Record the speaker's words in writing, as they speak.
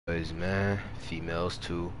Boys, man, females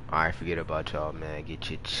too. Alright, forget about y'all, man. Get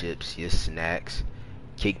your chips, your snacks,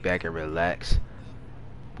 kick back and relax.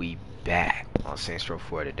 We back on Saints Row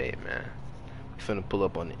 4 today, man. We finna pull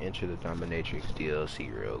up on the Enter the Dominatrix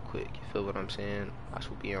DLC real quick. You feel what I'm saying?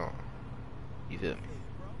 That's what we on. You feel me?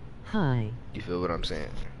 Hi. You feel what I'm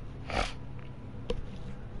saying?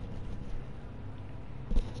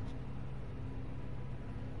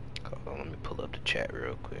 Hold on, let me pull up the chat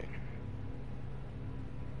real quick.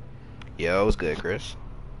 Yo, what's good, Chris?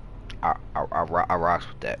 I rocks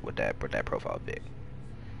with that profile pic.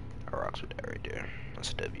 I rocks with that right there.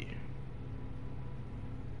 That's a W.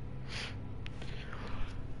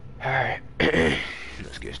 Alright.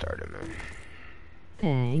 Let's get started, man.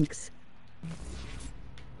 Thanks.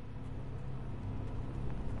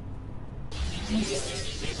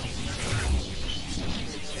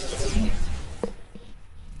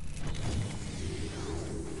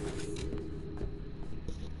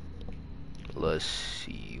 Let's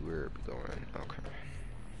see where we're going. Okay.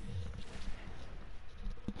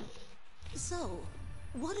 So,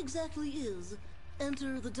 what exactly is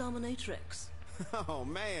Enter the Dominatrix? Oh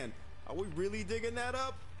man, are we really digging that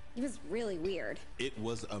up? It was really weird. It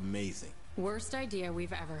was amazing. Worst idea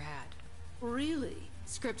we've ever had. Really?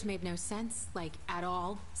 Script made no sense, like, at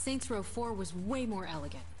all. Saints Row 4 was way more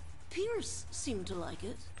elegant. Pierce seemed to like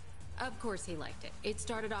it. Of course he liked it. It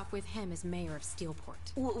started off with him as mayor of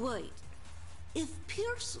Steelport. Wait. If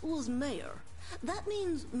Pierce was mayor, that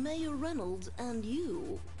means Mayor Reynolds and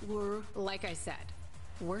you were... Like I said,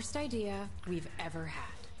 worst idea we've ever had.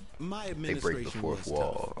 My They administration break the fourth was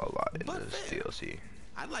wall tough, a lot in but this fair. DLC.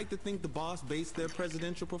 I'd like to think the boss based their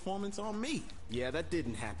presidential performance on me. Yeah, that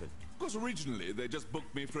didn't happen. Of course, originally they just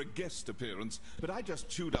booked me for a guest appearance, but I just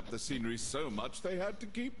chewed up the scenery so much they had to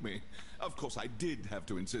keep me. Of course, I did have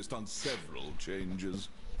to insist on several changes.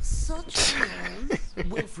 Such as...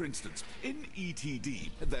 Well, for instance, in ETD,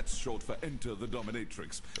 that's short for Enter the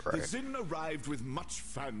Dominatrix, Right. the Zin arrived with much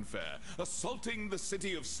fanfare, assaulting the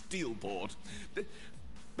city of Steelport.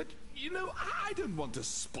 But, you know, I don't want to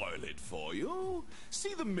spoil it for you.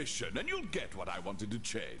 See the mission, and you'll get what I wanted to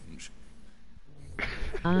change.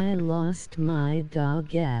 I lost my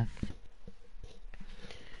dog F.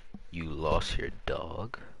 You lost your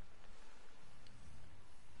dog?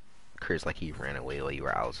 Chris, like he ran away while you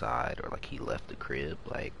were outside, or like he left the crib,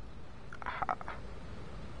 like...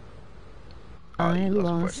 I you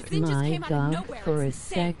lost him for a second. my dog for a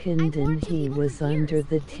second and he was under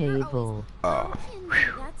the table. Oh,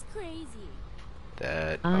 That's crazy.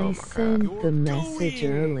 that... oh I my sent god. the message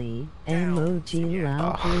early, emoji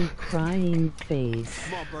loudly crying face.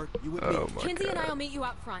 Come on, Bert, you with Oh me? my Kinsey and I will god. meet you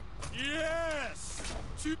out front. Yes!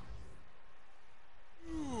 To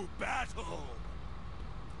battle!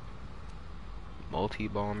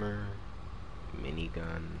 Multi-bomber,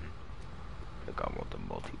 minigun. I think I want the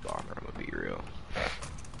multi-bomber, I'm gonna be real.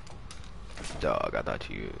 Dog, I thought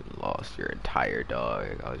you lost your entire dog.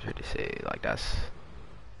 I was ready to say, like, that's...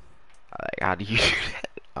 Like, how do you do that?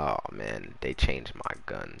 Oh, man, they changed my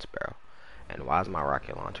guns, bro. And why is my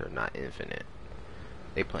rocket launcher not infinite?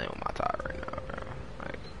 They playing with my top right now, bro.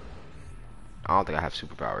 Like, I don't think I have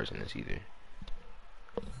superpowers in this either.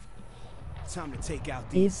 Time to take out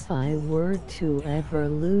these. If I were to ever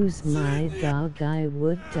lose my dog, I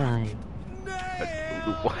would die.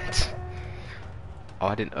 What? Oh,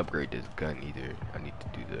 I didn't upgrade this gun either. I need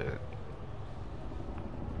to do that.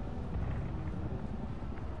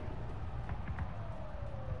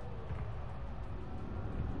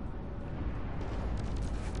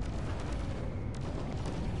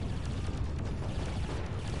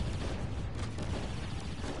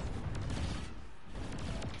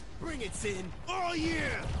 Bring it, Sin. Oh yeah!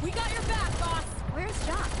 We got your back, boss! Where's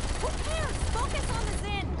Jock? Who cares? Focus on the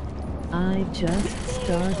Zin. I just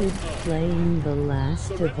started playing The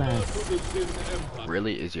Last of Us.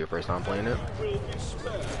 Really? Is your first time playing it?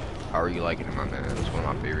 How are you liking it, my man? It's one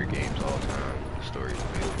of my favorite games all the time. The story's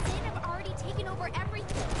amazing. Zin have already taken over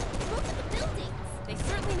everything. Look at the buildings. They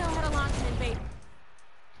certainly know how to launch an invasion.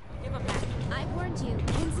 Give them back. I warned you,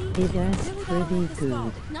 Kinsey. It is Really gotta pretty let this go.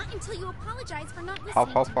 good. Not until you apologize for not listening.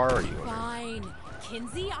 How far are you on it? Fine.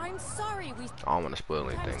 Kinsey, I'm sorry. We I don't want to spoil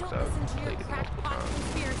anything, sometimes so don't listen I've to your played it multiple crackpot times.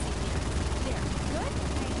 conspiracy theories. There, good?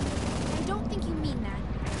 I don't think you mean that.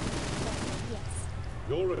 Yes.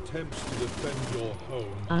 Your attempts to defend your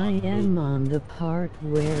home. I am on the part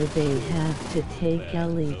where they have to take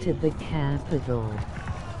Ellie to the Capitol.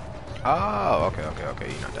 Oh, okay.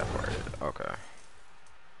 You're not that far. Okay.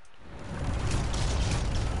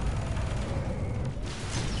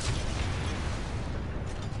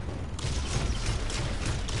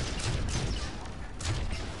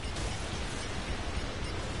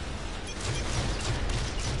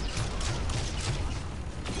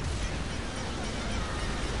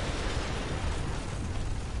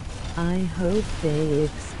 I hope they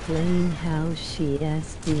explain how she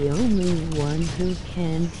is the only one who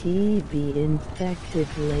can't be infected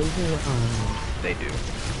later on. They do.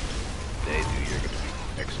 They do. You're gonna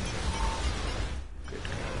be excellent. Good.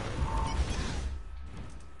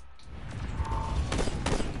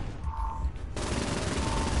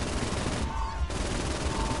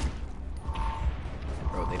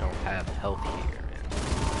 Bro, they don't have health here, man.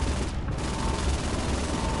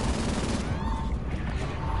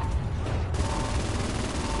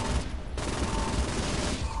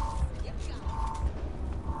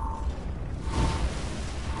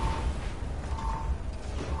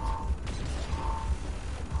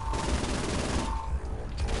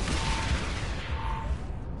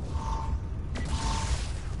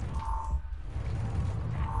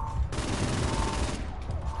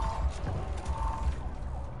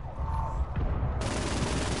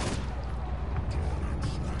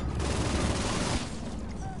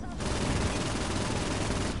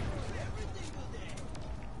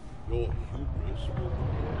 Your hubris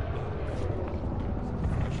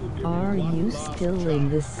will Are you still in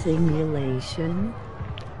the simulation?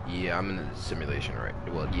 Yeah, I'm in the simulation right.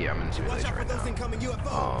 Well, yeah, I'm in the simulation right now.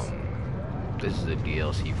 This is a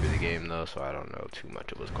DLC for the game though, so I don't know too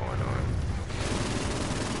much of what's going on.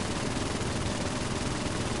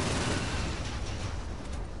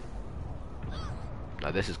 Now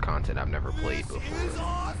this is content I've never played before. Is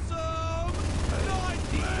awesome!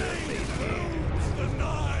 Base game. The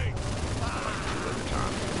night! Two other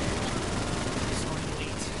times. It's on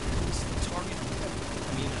late. This is the target.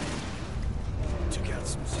 I mean, I took out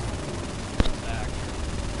some back.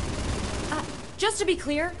 Just to be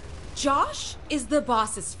clear, Josh is the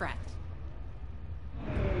boss's friend.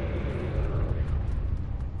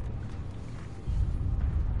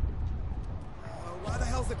 Why the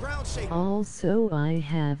hell's the ground shaking? Also, I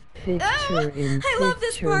have I love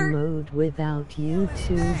this picture-in-picture part. mode without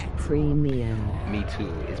YouTube Premium. Me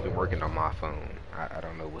too. It's been working on my phone. I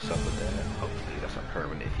don't know what's up with that. Hopefully that's a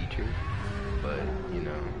permanent feature. But you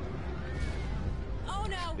know, Oh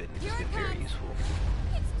no! it's Here been it very comes! useful.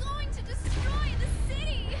 It's going to destroy the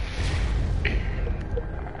city!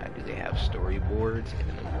 Alright, do they have storyboards? And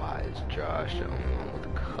then why is Josh the only one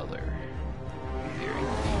with color? Very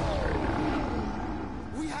confused right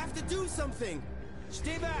now. We have to do something.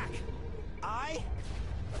 Stay back. I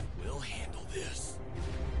will handle this.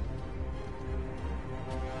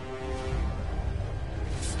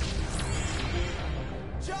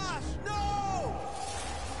 Josh, no!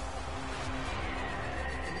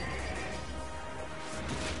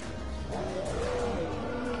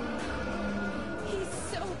 He's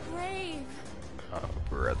so brave! Oh,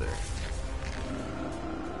 brother.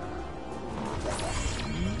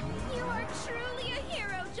 You are truly a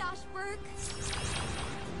hero, Josh Burke!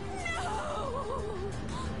 No!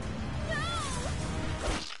 No!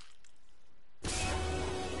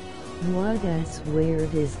 What is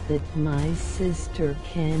weird is that my sister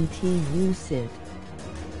can't use it.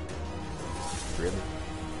 Really?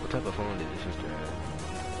 What type of phone did your sister have?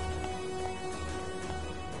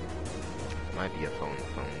 Might be a phone.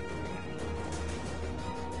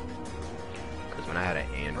 Because when I had an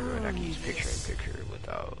Android, I could use picture-in-picture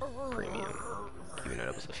without premium, even though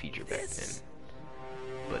that was a feature back then.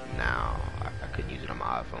 But now, I couldn't use it on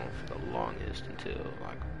my iPhone for the longest until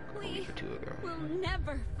like a week or two ago. We'll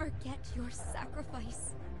never forget your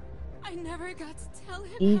sacrifice. I never got to tell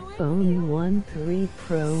him how I iPhone 13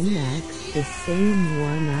 Pro Max, the same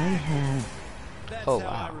one I have. That's Oh, how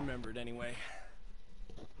wow. I remembered anyway.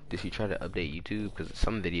 Did she try to update YouTube? Because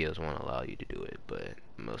some videos won't allow you to do it, but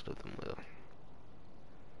most of them will.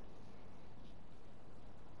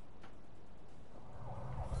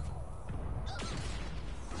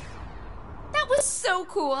 That was so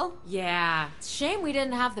cool! Yeah, it's a shame we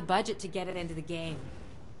didn't have the budget to get it into the game.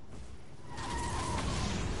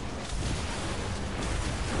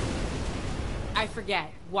 I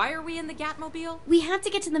forget. Why are we in the Gatmobile? We have to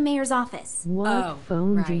get to the mayor's office. What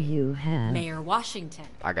phone do right. you have? Mayor Washington.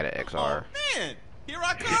 I got an XR. Man, here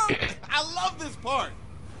I come. I love this part.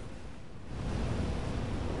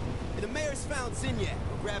 The mayor's found Zinyak.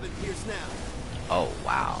 We're grabbing Pierce now. Oh,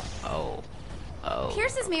 wow. Oh.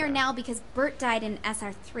 Pierce is mayor now because Bert died in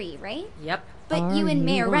SR3, right? Yep. But you and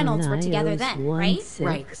Mayor Reynolds were together then, right?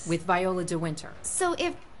 Right, with Viola DeWinter. So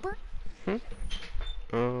if Bert... Let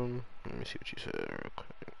me see what you said real quick.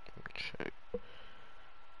 Check.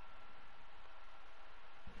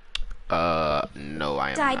 No, I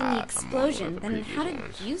am died not. in the explosion, I'm on one of the then how did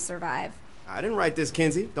previous ones. you survive? I didn't write this,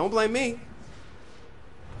 Kinsey. Don't blame me.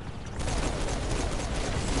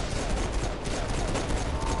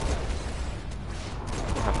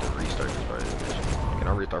 I'll have to restart this part of the mission. Can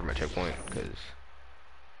I restart my my checkpoint because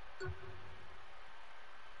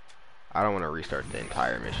I don't want to restart the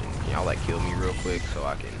entire mission. Can y'all like kill me real quick so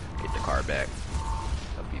I can get the car back?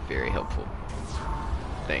 That'd be very helpful.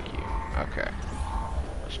 Thank you. Okay.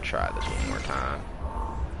 Let's try this one more time.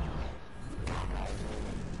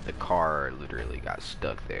 The car literally got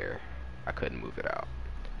stuck there. I couldn't move it out.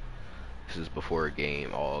 This is before a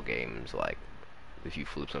game, all games, like, if you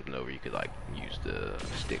flip something over, you could, like, use the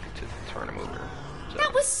stick to turn them over. So.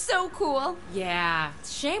 That was so cool. Yeah, it's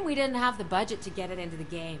a shame we didn't have the budget to get it into the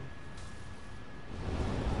game.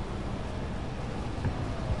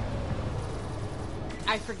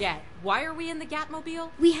 I forget. Why are we in the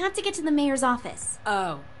Gatmobile? We had to get to the mayor's office.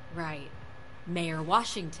 Oh, right. Mayor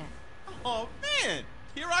Washington. Oh, man!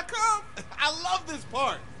 Here I come! I love this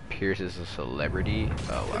part! Pierce is a celebrity?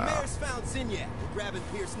 Oh, wow. The mayor's found Zinyak. We're grabbing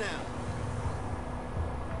Pierce now.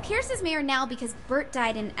 Pierce is mayor now because Bert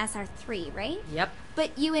died in SR3, right? Yep.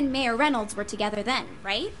 But you and Mayor Reynolds were together then,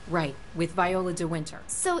 right? Right, with Viola DeWinter.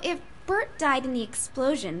 So if Bert died in the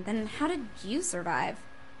explosion, then how did you survive?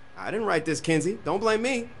 I didn't write this, Kinsey. Don't blame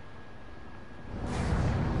me.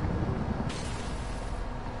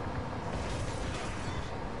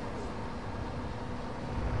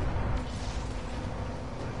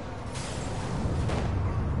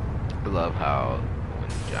 I love how when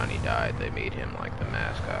Johnny died, they made him like the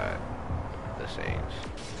mascot of the Saints.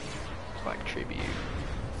 It's like tribute.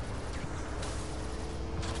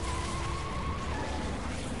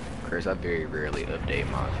 Of course, I very rarely update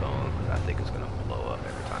my phone because I think it's gonna blow up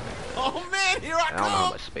every time. Oh man, here I I don't know how come!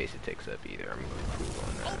 much space it takes up either. I'm gonna improve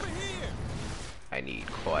on that. Over here! I need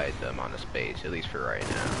quite the amount of space, at least for right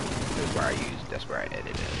now. That's where I edit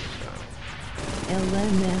it. So.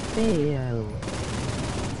 LMFAO.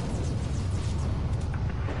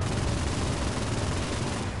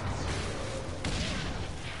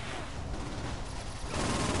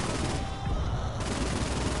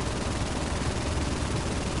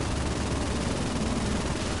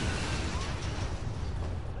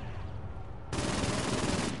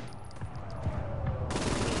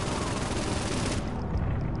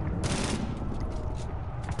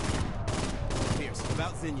 Pierce,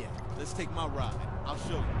 about Zinyak. Let's take my ride. I'll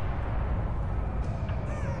show you.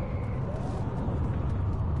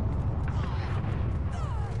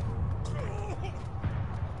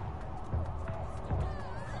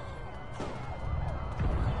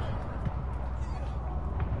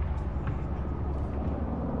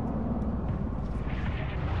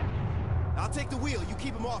 I'll take the wheel. You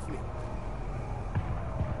keep him off me.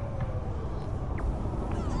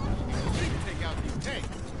 Take out these tanks.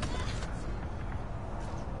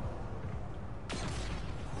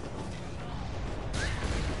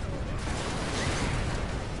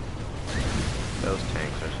 Those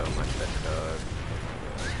tanks are so much better, dog.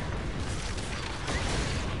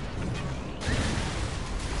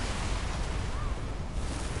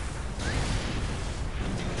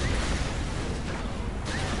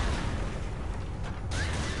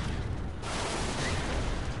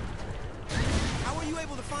 How were you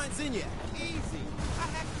able to find Zinyak? Easy. I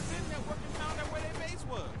hacked the Zen network and found out where their base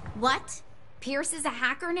was. What? Pierce is a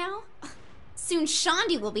hacker now? Soon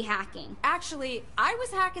Shaundi will be hacking. Actually, I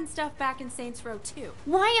was hacking stuff back in Saints Row 2.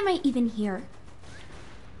 Why am I even here?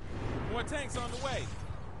 More tanks on the way.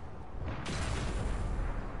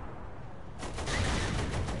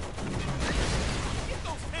 Get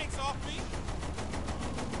those tanks off me!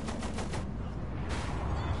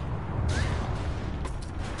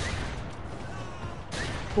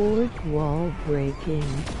 Fourth wall breaking.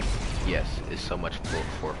 Yes, it's so much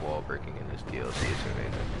fourth wall breaking in this DLC. It's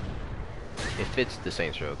amazing. It fits the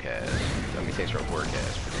Saints Row cast. I mean, Saints Row 4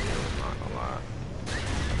 cast for the deal, I'm not gonna lie.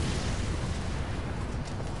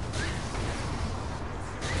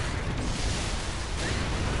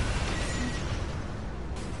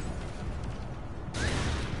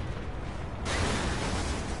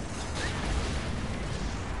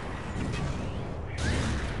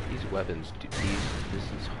 These weapons, dude, this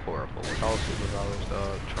is horrible. With all superpowers,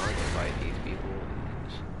 dog, trying to fight these people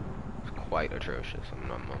is quite atrocious. I'm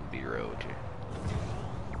gonna be real with you.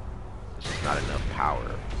 There's just not enough power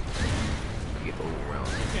to get overwhelmed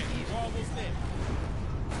Okay, we're easily. almost there.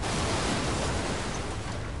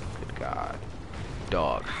 Good God,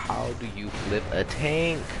 dog, how do you flip a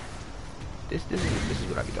tank? This is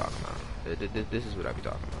what I be talking about. This is what I be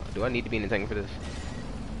talking about. Do I need to be in the tank for this?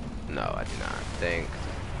 No, I do not. Think.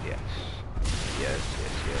 Yes. Yes.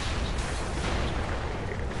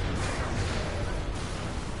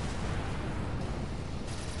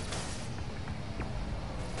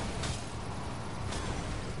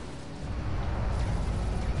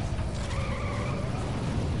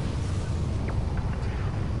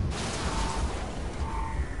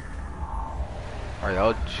 Are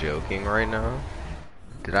y'all joking right now?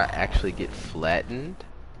 Did I actually get flattened?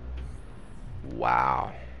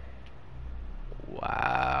 Wow.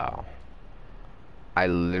 Wow. I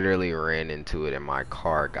literally ran into it and my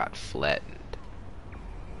car got flattened.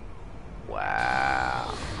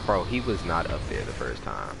 Wow. Bro, he was not up there the first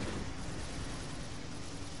time.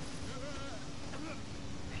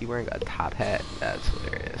 Is he wearing a top hat? That's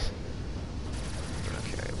hilarious.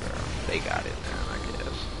 Okay, bro. They got it, man, I guess.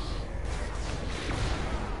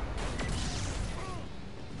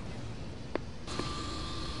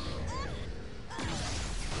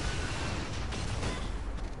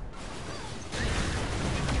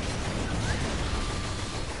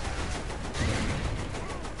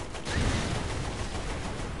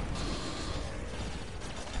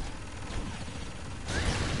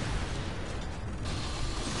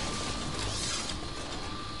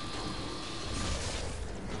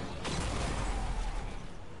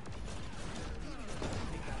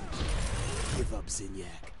 Give up,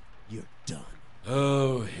 Zinyak. You're done.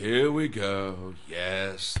 Oh, here we go.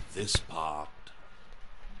 Yes, this part.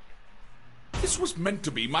 This was meant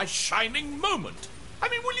to be my shining moment. I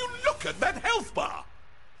mean, will you look at that health bar?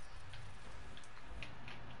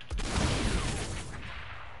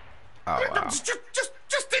 Oh, wow. It's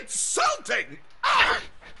just insulting! Ah!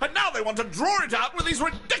 And now they want to draw it out with these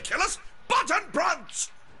ridiculous button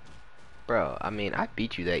prompts! Bro, I mean, I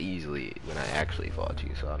beat you that easily when I actually fought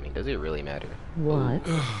you, so I mean, does it really matter? What?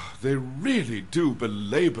 They really do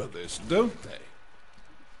belabor this, don't they?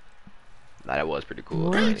 That was pretty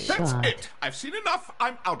cool. One That's shot. it! I've seen enough,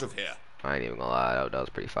 I'm out of here. I ain't even gonna lie, that was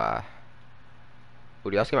pretty fire.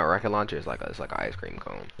 What do y'all see my rocket launcher? It's like an ice cream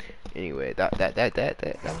cone. Anyway, that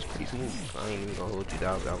was pretty smooth. I ain't even gonna hold you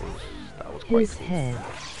down. That was quite His smooth. head.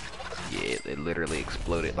 Yeah, it literally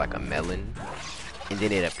exploded like a melon, and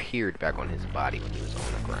then it appeared back on his body when he was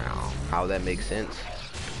on the ground. How that makes sense?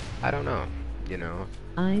 I don't know. You know,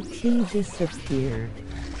 IT disappeared.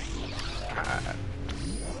 I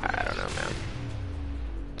don't know, man.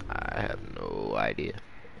 I have no idea.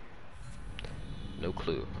 No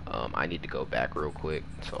clue. I need to go back real quick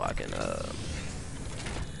so I can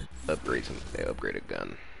upgrade a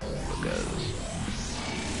gun, because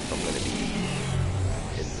if I'm gonna be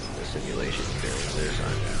in the simulation during this, I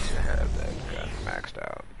need to have that gun maxed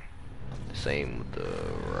out. Same with the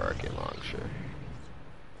rocket launcher.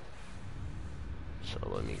 So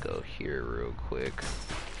let me go here real quick.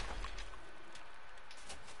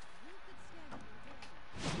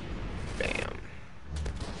 Bam.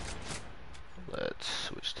 Let's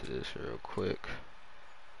switch to this real quick.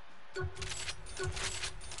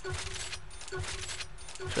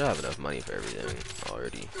 Should have enough money for everything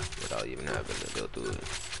already without even having to go through it.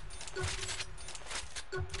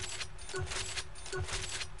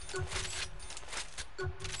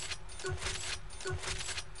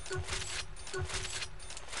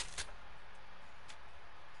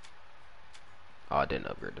 Oh, I didn't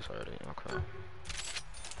upgrade this already. Okay.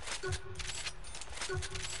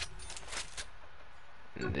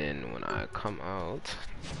 And then when I come out,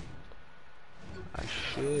 I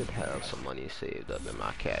should have some money saved up in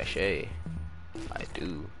my cache. I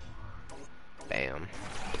do. Bam.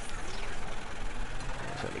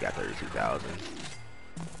 So we got 32,000.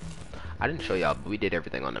 I didn't show y'all, but we did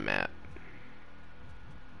everything on the map.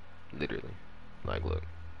 Literally. Like, look.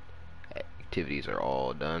 Activities are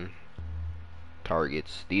all done.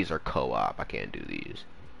 Targets. These are co-op. I can't do these.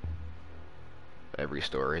 Every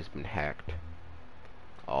store has been hacked.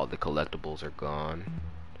 All the collectibles are gone.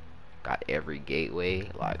 Got every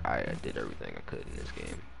gateway. Like, I did everything I could in this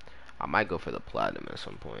game. I might go for the platinum at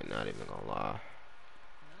some point, not even gonna lie.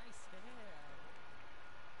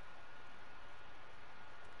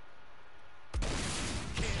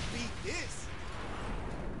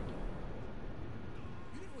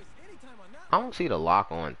 I don't see the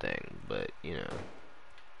lock on thing, but you know,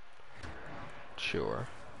 sure.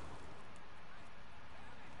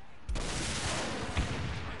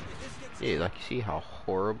 Yeah, like you see how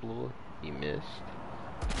horrible he missed.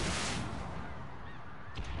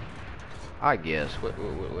 I guess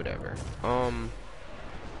whatever. Let me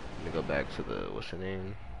go back to the what's the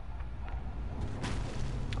name?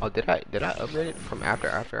 Oh, did I upgrade it from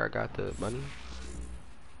after I got the money?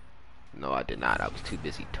 No, I did not. I was too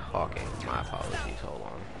busy talking. My apologies. Hold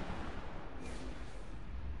on.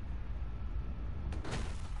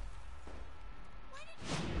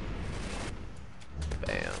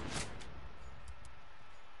 Bam.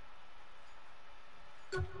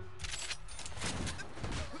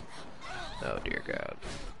 Oh dear God.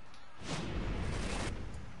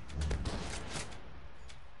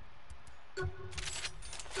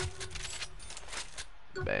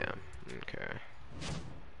 Bam. Okay.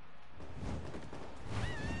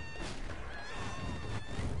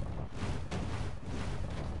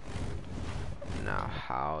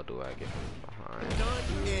 how do I get from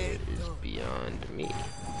behind? It is beyond me.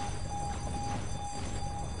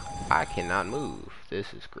 I cannot move.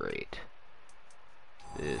 This is great.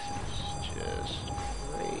 This is just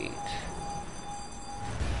great.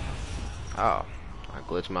 Oh, I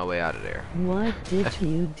glitched my way out of there. What did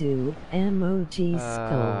you do, emoji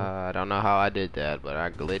skull? I don't know how I did that, but I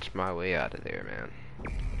glitched my way out of there, man.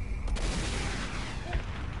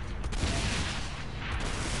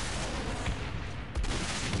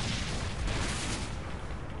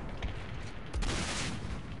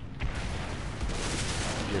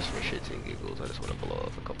 Just for shits and giggles, I just want to blow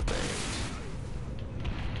up a couple things.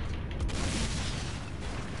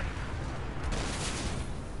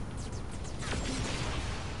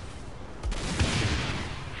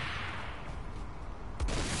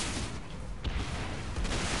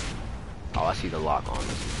 Oh, I see the lock on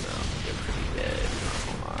this now. They're pretty dead, not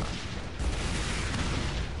gonna lie.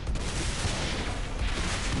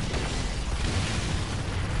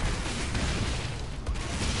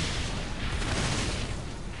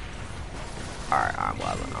 Alright, I'm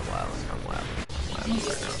wildin', I'm wildin', I'm wildin', I'm wildin'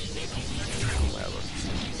 right now. I'm wildin'.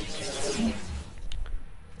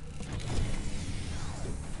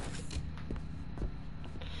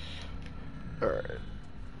 Alright.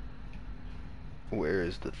 Where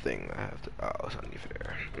is the thing I have to... Oh, it's underneath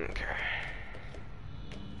there. Okay.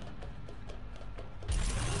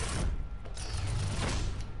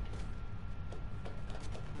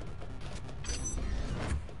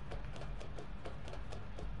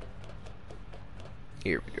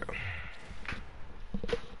 Here we go.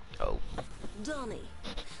 Oh. Donnie,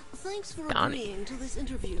 thanks for Donnie. agreeing to this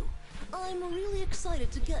interview. I'm really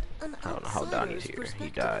excited to get an I don't know how Donnie's outsider's here. He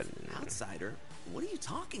perspective. died. Outsider? What are you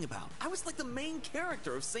talking about? I was like the main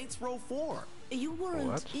character of Saints Row 4. You weren't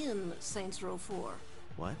What? in Saints Row 4.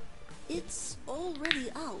 What? It's already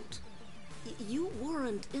out. You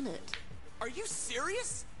weren't in it. Are you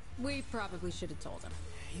serious? We probably should have told him.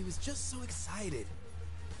 He was just so excited.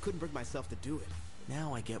 Couldn't bring myself to do it.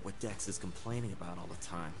 Now I get what Dex is complaining about all the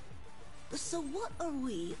time. So what are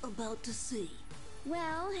we about to see?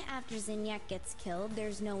 Well, after Zinyak gets killed,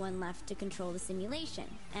 there's no one left to control the simulation.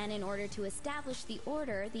 And in order to establish the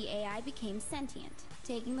order, the AI became sentient,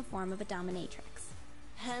 taking the form of a dominatrix.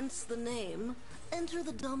 Hence the name, Enter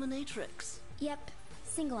the Dominatrix. Yep,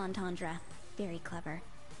 single entendre. Very clever.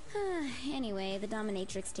 Anyway, the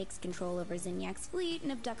dominatrix takes control over Zinyak's fleet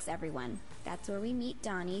and abducts everyone. That's where we meet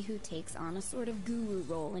Donnie, who takes on a sort of guru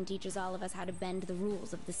role and teaches all of us how to bend the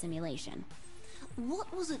rules of the simulation.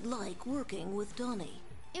 What was it like working with Donnie?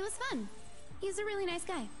 It was fun. He's a really nice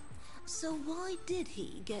guy. So why did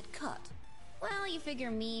he get cut? Well, you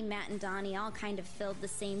figure me, Matt, and Donnie all kind of filled the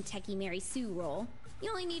same Techie Mary Sue role. You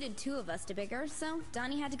only needed 2 of us to bigger, so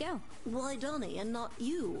Donnie had to go. Why Donnie and not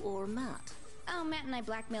you or Matt? Oh, Matt and I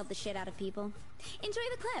blackmailed the shit out of people. Enjoy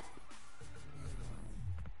the clip.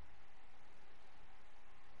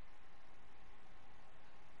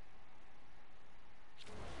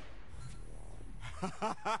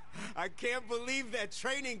 I can't believe that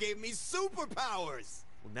training gave me superpowers!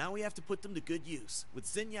 Well, now we have to put them to good use. With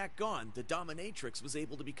Zinyak gone, the Dominatrix was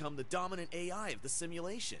able to become the dominant AI of the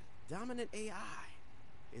simulation. Dominant AI?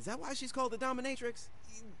 Is that why she's called the Dominatrix?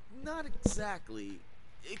 Not exactly.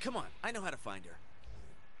 Come on, I know how to find her.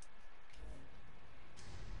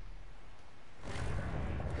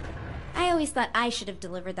 I always thought I should have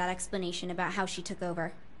delivered that explanation about how she took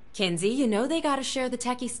over. Kinsey, you know they gotta share the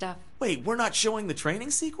techie stuff. Wait, we're not showing the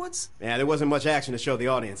training sequence? Yeah, there wasn't much action to show the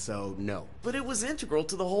audience, so no. But it was integral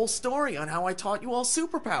to the whole story on how I taught you all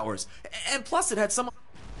superpowers. And plus it had some...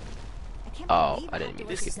 Oh, I didn't mean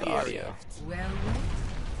to skip the audio.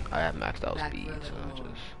 I have maxed out speed, so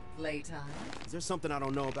just... Playtime. Is there something I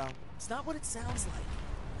don't know about? It's not what it sounds like.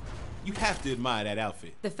 You have to admire that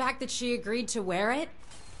outfit. The fact that she agreed to wear it?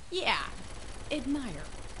 Yeah. Admire.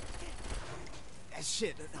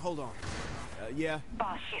 Shit, hold on. Yeah?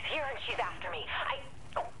 Boss, she's here and she's after me.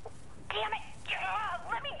 Oh, damn it!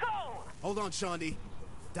 Let me go! Hold on, Shaundi.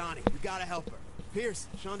 Donnie, we gotta help her. Pierce,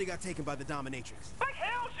 Shaundi got taken by the Dominatrix. Like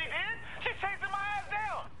hell she did! She's chasing my ass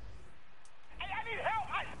down! Hey, I need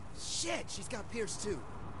help! Shit, she's got Pierce too.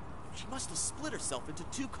 She must have split herself into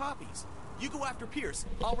 2 copies. You go after Pierce,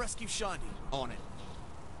 I'll rescue Shaundi. On it.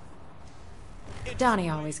 Donnie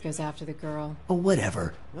always goes after the girl. Oh,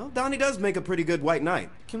 whatever. Well, Donnie does make a pretty good white knight.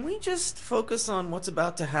 Can we just focus on what's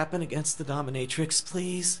about to happen against the Dominatrix,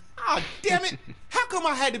 please? Ah, damn it! How come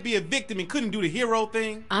I had to be a victim and couldn't do the hero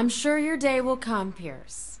thing? I'm sure your day will come,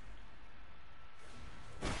 Pierce.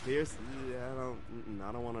 Pierce? Yeah,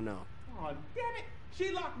 I don't want to know. Oh, damn it!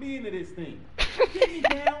 She locked me into this thing. Get me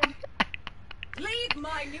down. Leave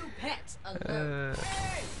my new pet alone.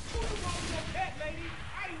 Hey, who's the one with your pet, lady?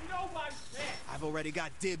 I ain't nobody's pet. I've already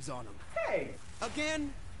got dibs on him. Hey!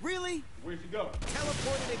 Again? Really? Where'd she go?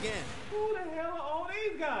 Teleported again. Who the hell are all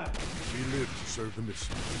these guys? We live to serve the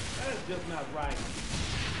mission. That's just not right.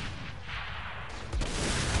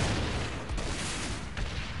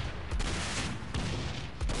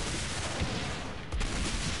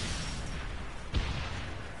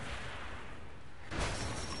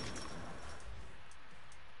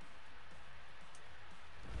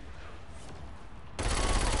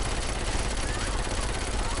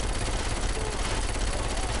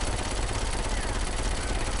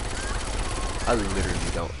 I literally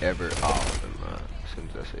don't ever. Oh, never mind. As soon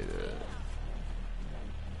as I say that.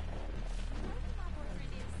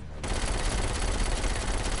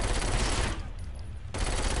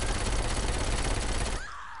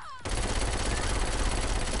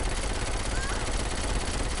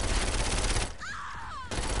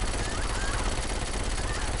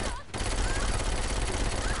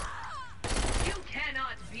 You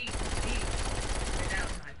cannot beat me without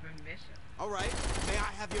my permission. All right. May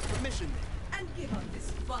I have your permission then? And give up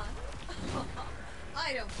this fun?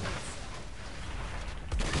 I don't think so.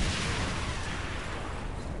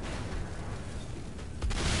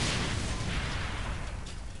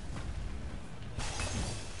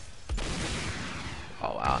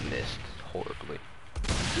 Oh, I missed horribly.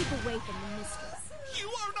 Keep away from the mistress. You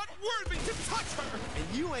are not worthy to touch her!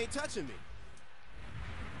 And you ain't touching me.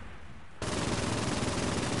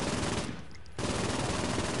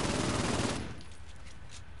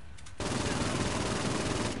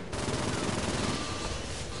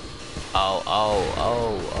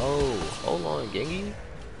 Oh. Hold on, Gengi.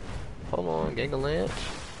 Hold on, Gangalanch.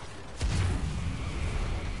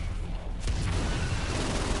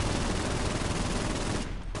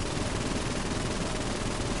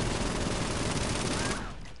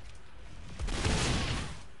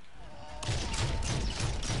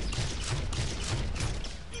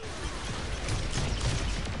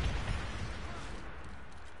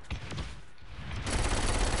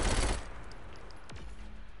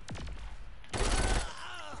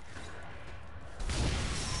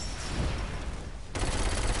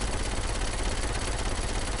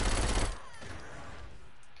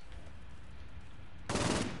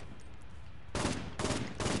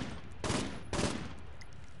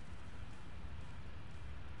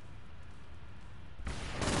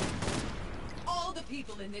 All the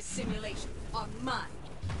people in this simulation are mine.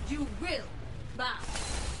 You will bow.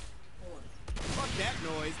 Fuck that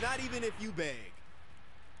noise, not even if you beg.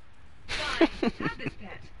 Fine, have this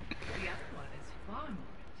pet. The other one is far more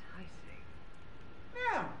enticing.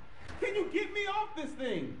 Now, can you get me off this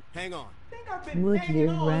thing? Hang on. Think I've been Would hanging you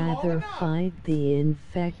on long rather enough. fight the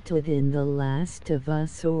infected in The Last of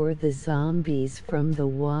Us or the zombies from The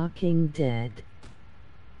Walking Dead?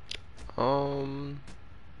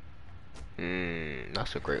 Not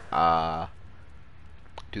so great.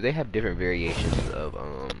 Do they have different variations of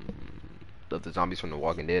the zombies from The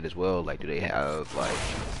Walking Dead as well? Like, do they have, like,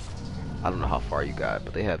 I don't know how far you got,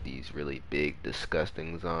 but they have these really big,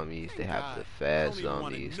 disgusting zombies. They have the fast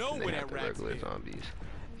zombies, and they have the regular zombies.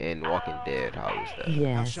 In Walking Dead, how is that?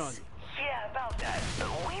 Yes. Yeah, about that.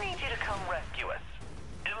 We need you to come rescue us.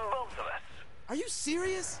 Both of us. Are you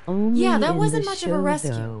serious? Only Yeah, that in wasn't the much of a show,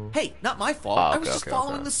 rescue. though. Hey, not my fault. Oh, I was okay, just okay,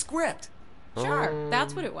 following okay. the script. Sure,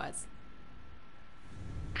 that's what it was.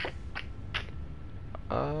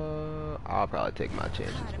 I'll probably take my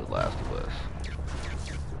chances with Last of Us.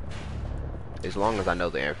 As long as I know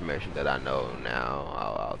the information that I know now,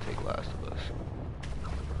 I'll take Last of Us.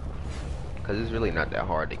 Because it's really not that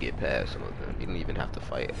hard to get past some of them. You don't even have to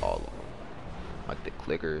fight all of them. Like the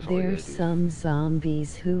clickers. all you There's gotta do- some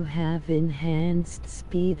zombies who have enhanced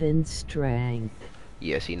speed and strength,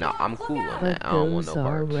 Yeah, see, now I'm cool on but that. I don't want those no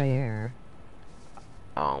are parts. rare.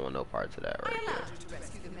 I don't want no parts of that right there.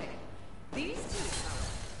 Rescue the mayor. These two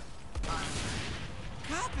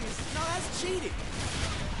Copies? No, that's cheating.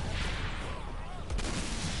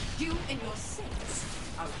 You and your saints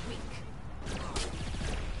are weak.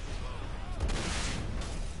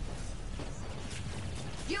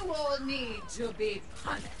 You all need to be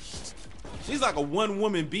punished. She's like a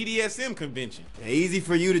one-woman BDSM convention. Easy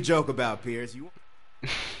for you to joke about, Pierce. You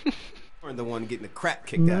weren't the one getting the crap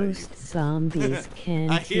kicked out of you. Most zombies I hear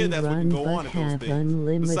can't that's what run can go on but at those have things.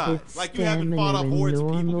 unlimited Besides, like you haven't fought stamina off and hordes of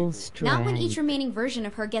people normal before. strength. Not when each remaining version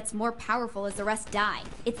of her gets more powerful as the rest die.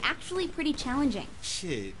 It's actually pretty challenging.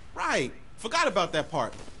 Shit, right. Forgot about that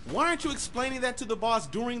part. Why aren't you explaining that to the boss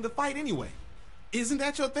during the fight anyway? Isn't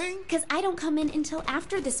that your thing? Because I don't come in until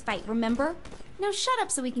after this fight, remember? Now shut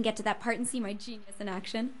up so we can get to that part and see my genius in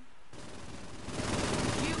action.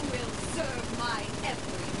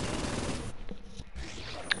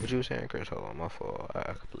 What you were saying, Chris? Hold on, my fault.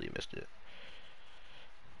 I completely missed it.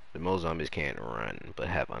 The most zombies can't run, but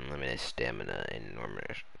have unlimited stamina and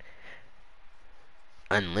enormous.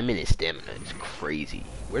 Unlimited stamina is crazy.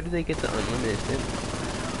 Where do they get the unlimited stamina?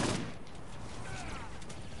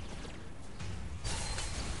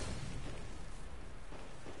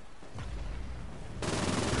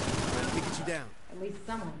 Let me get you down. At least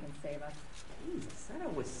someone can save us. Jeez, I said I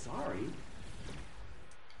was sorry.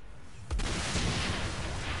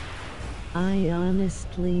 I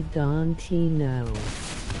honestly don't know.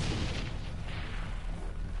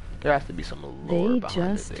 There has to be some lore They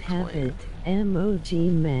behind just it to have explain it. Emoji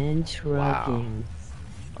man Wow. shrugging.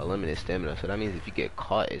 Unlimited stamina, so that means if you get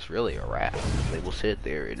caught, it's really a wrap. They will sit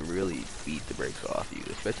there and really beat the brakes off you,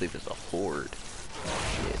 especially if it's a horde.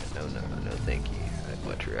 Yeah, no, thank you. I'd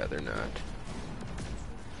much rather not.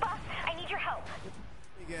 Boss, I need your help.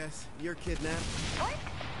 I guess you're kidnapped. What?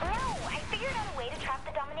 No, I figured out a way to trap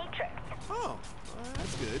the Dominatrix. Oh,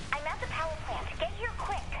 that's good. I'm at the power plant. Get here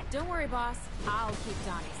quick. Don't worry, boss. I'll keep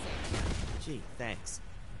Donnie safe. Gee, thanks.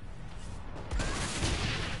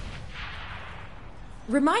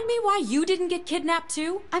 Remind me why you didn't get kidnapped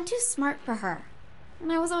too? I'm too smart for her.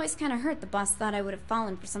 And I was always kind of hurt the boss thought I would have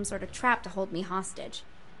fallen for some sort of trap to hold me hostage.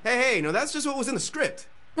 Hey, no, that's just what was in the script.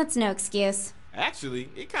 That's no excuse. Actually,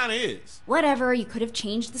 it kind of is. Whatever, you could have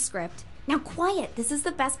changed the script. Now quiet, this is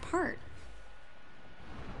the best part.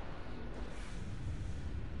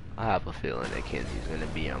 I have a feeling that Kenzie's gonna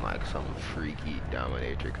be in like some freaky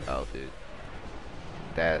dominatrix outfit.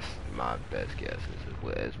 That's my best guess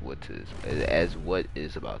as what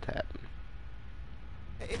is about to happen.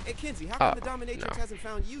 Hey, Kenzie, how come the Dominatrix no. hasn't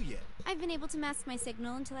found you yet? I've been able to mask my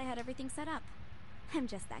signal until I had everything set up. I'm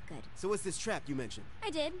just that good. So what's this trap you mentioned?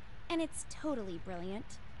 I did, and it's totally brilliant.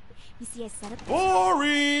 You see, I set up this...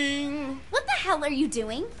 Boring! What the hell are you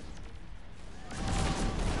doing?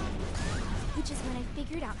 Which is when I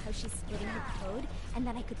figured out how she's splitting her code, and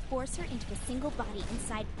then I could force her into a single body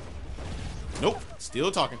inside... Nope,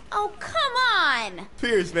 still talking. Oh, come on!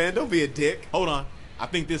 Pierce, man, don't be a dick. Hold on, I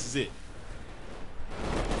think this is it.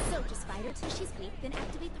 So just fight her till she's weak, then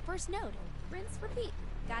activate the first node. Rinse, repeat.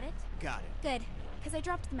 Got it? Got it. Good, because I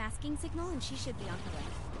dropped the masking signal and she should be on her way.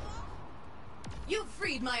 You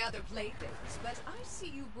freed my other playthings, but I see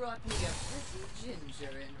you brought me a pretty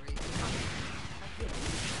ginger in return. Again.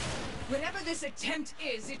 Whatever this attempt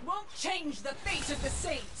is, it won't change the fate of the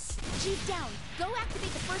Saints. She's down. Go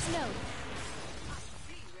activate the first node.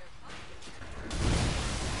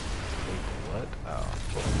 What? Oh.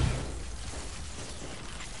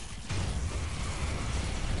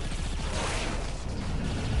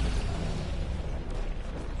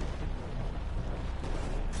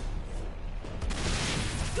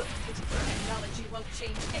 Technology won't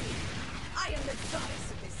change anything. I am the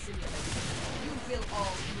goddess of this simulation. You will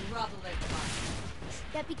all grovel at mine.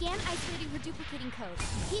 That began isolating her duplicating code.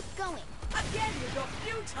 Keep going. Again with your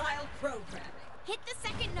futile programming. Hit the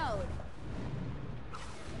second node.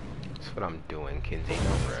 That's what I'm doing, Kenzie.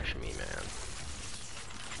 Don't rush me, man.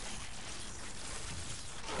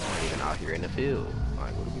 I'm not even out here in the field.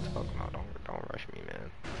 Like, what are we talking about? Don't rush me,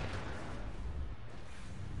 man.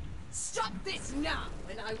 Stop this now,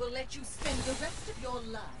 and I will let you spend the rest of your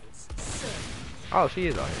lives serving. Oh, she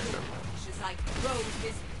is out here. Never mind. As I grow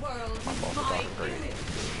this world My fault, in my it's all image.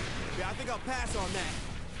 Yeah, I think I'll pass on that.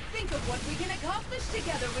 Think of what we can accomplish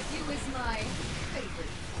together with you as my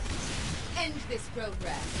favorite. End this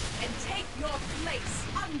program and take your place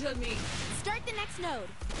under me. Start the next node.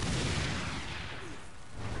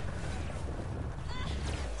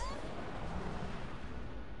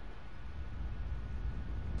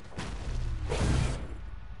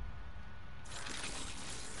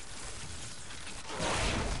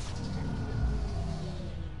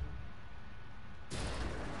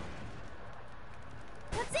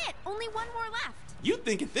 That's it. Only one more left. You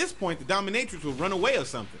think at this point the Dominatrix will run away or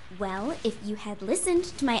something? Well, if you had listened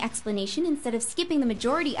to my explanation instead of skipping the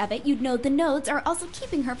majority of it, you'd know the nodes are also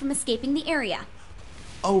keeping her from escaping the area.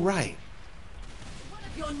 Oh, right. One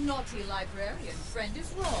of your naughty librarian friend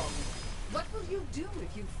is wrong. What will you do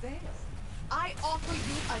if you fail? I offer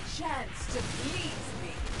you a chance to please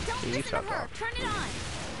me. Don't listen to her. Turn it on.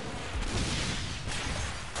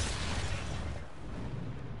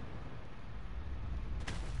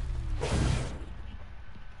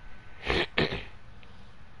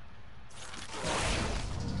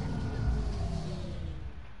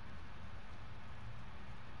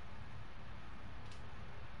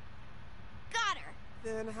 Got her.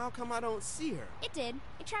 Then how come I don't see her? It did.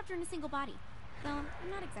 It trapped her in a single body. Though I'm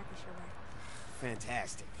not exactly sure where.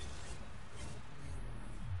 Fantastic.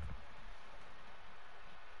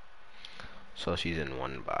 So she's in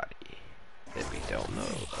one body that we don't know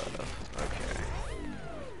of.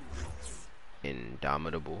 Okay.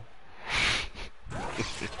 Indomitable.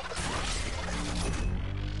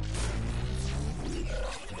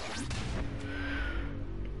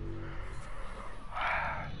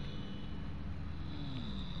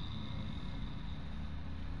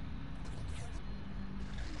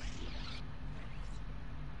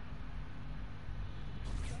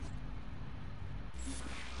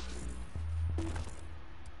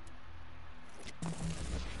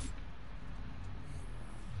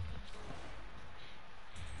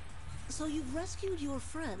 So you've rescued your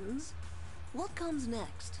friends. What comes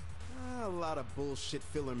next? A lot of bullshit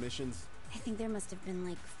filler missions. I think there must have been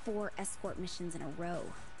like 4 escort missions in a row.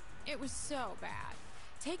 It was so bad.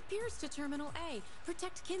 Take Pierce to Terminal A.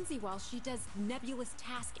 Protect Kinsey while she does Nebulous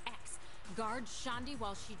Task X. Guard Shandi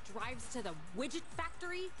while she drives to the widget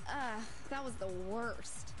factory. That was the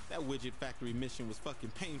worst. That widget factory mission was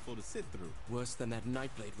fucking painful to sit through. Worse than that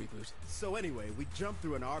Nightblade reboot. So anyway, we jump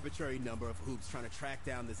through an arbitrary number of hoops trying to track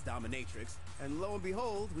down this dominatrix, and lo and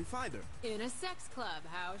behold, we find her. In a sex club.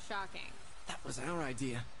 How shocking. That was our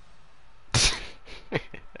idea.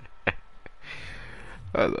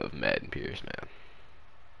 I love Matt and Pierce, man.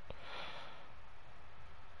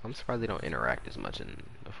 I'm surprised they don't interact as much in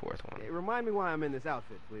the 4th one. Hey, remind me why I'm in this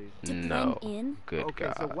outfit, please. To No. blend in? Good Okay,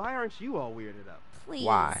 God. so why aren't you all weirded up? Please.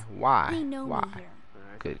 Why? We know Why? me here. All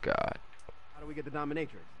right. Good God. How do we get the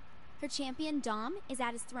dominatrix? Her champion, Dom, is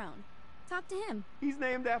at his throne. Talk to him. He's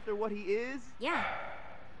named after what he is? Yeah.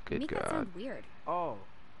 Good Make that God. sound weird. Oh,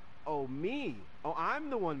 me. Oh, I'm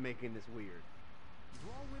the one making this weird. Do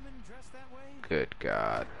all women dress that way? Good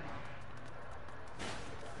God.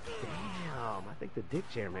 Damn, I think the dick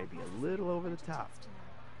chair may be a little over the top.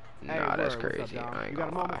 Nah, Hey, that's Word, what's up, crazy. Dom? I ain't You got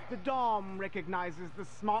a gonna moment? lie. The Dom recognizes the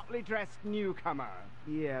smartly dressed newcomer.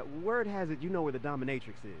 Yeah, word has it you know where the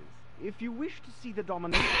dominatrix is. If you wish to see the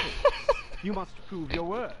dominatrix, you must prove your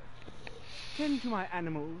worth. Tend to my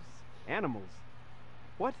animals. Animals?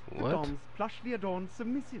 What? The Dom's plushly adorned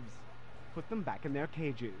submissives. Put them back in their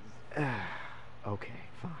cages. Okay,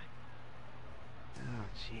 fine. Oh,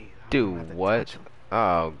 jeez. Dude, what?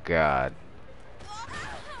 Oh, God.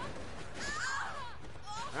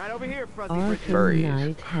 Alright, over here, Fuzzy Arkham Bridget.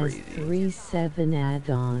 Knight has 3-7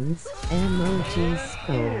 add-ons. Emoji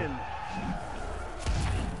skull.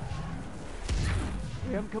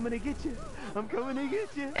 Hey, I'm coming to get you. I'm coming to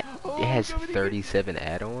get you. Oh, It has I'm coming to get 37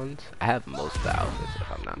 add-ons. I have most of the outfits, if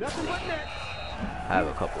I'm not Nothing but mistaken. that. I have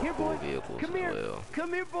a couple Here, of cool boy. vehicles Come as here. well.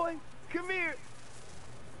 Come here, boy. Come here.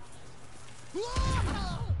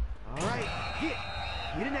 Alright,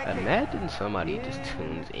 get in that cage. Imagine somebody just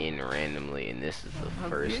tunes in randomly and this is the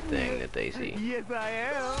first thing that they see. Yes, I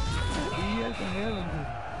am. Yes, I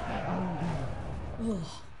am. Ugh.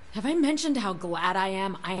 Have I mentioned how glad I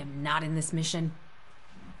am not in this mission?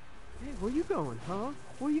 Hey, where you going, huh?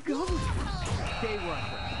 Where you going? Stay where I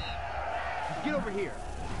put you. Get over here.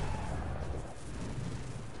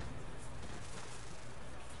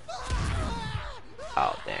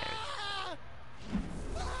 Oh, dang.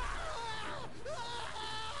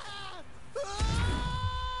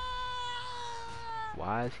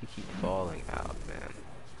 Why does he keep falling out, man?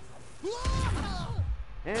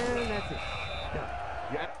 And that's it. Done.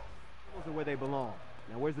 Yeah. Those are where they belong.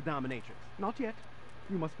 Now, where's the dominatrix? Not yet.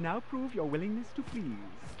 You must now prove your willingness to please.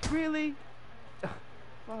 Really?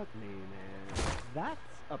 Fuck me, man. That's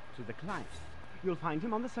up to the client. You'll find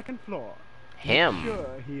him on the 2nd floor. Him? Sure,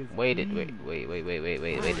 he is Wait a pleased.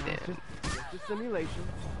 damn. Just a simulation.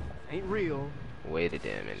 Ain't real. Wait a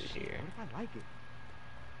damn minute here. What if I like it?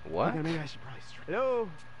 What? Okay, maybe I should probably Hello?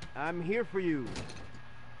 I'm here for you.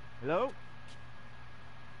 Hello?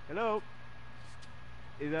 Hello?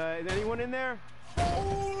 Is anyone in there?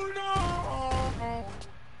 Hold on.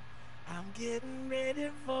 I'm getting ready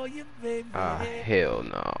for you, baby. Hell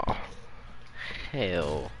no.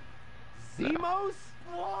 Hell. Zemos?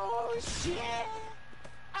 Oh, shit.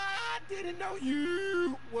 I didn't know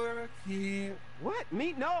you were here. What?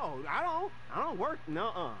 Me? No, I don't work.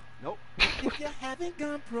 Nuh-uh. Nope. If you haven't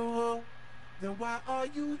gone pro, then why are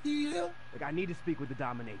you here? Look, I need to speak with the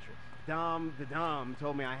dominatrix. The Dom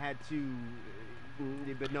told me I had to,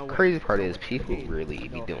 but no way. Crazy part is people really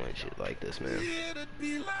be doing shit like this, man. It'd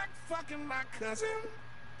be like fucking my cousin.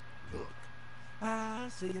 Look, I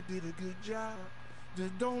say you did a good job.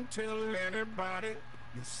 Just don't tell anybody.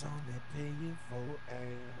 Your son that pay you for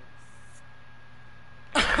ass.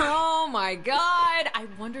 Oh my god! I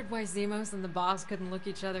wondered why Zemos and the boss couldn't look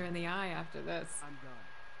each other in the eye after this. I'm done.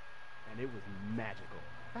 And it was magical.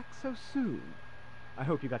 Back so soon. I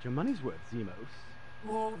hope you got your money's worth, Zemos.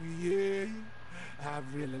 Oh yeah, I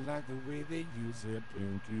really like the way they use their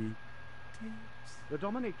pinky tips. The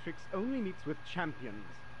Dominatrix only meets with champions.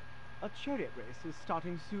 A chariot race is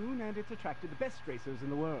starting soon, and it's attracted the best racers in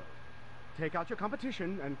the world. Take out your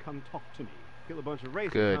competition and come talk to me. Kill a bunch of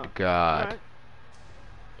racers, Good huh? God. All right.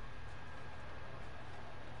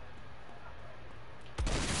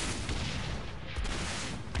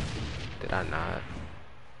 Did I not?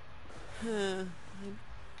 I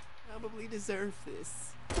probably deserve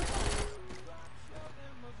this.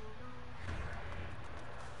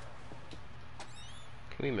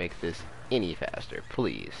 Can we make this any faster,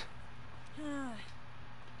 please?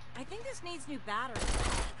 I think this needs new batteries.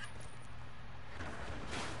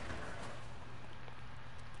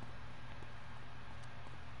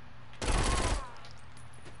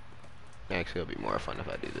 Actually, it'll be more fun if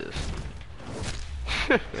I do this.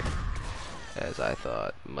 As I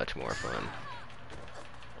thought, much more fun.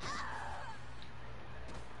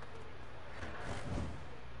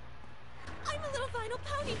 I'm a little vinyl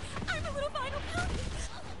pony! I'm a little vinyl pony!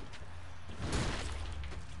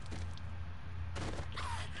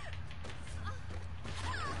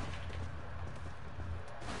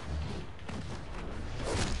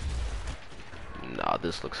 Nah,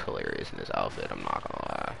 this looks hilarious in this outfit, I'm not gonna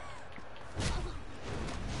lie.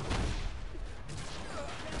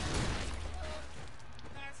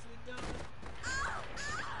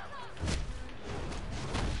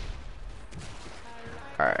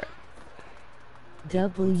 Alright.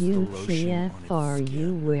 WTF are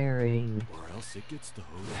you wearing? Or else it gets the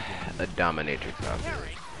hose A dominatrix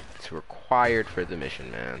outfit. It's required for the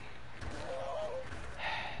mission, man.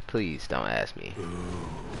 Please don't ask me. Ooh,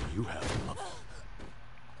 you have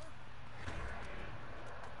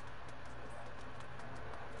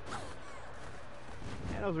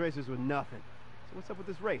Man, those racers were nothing. So what's up with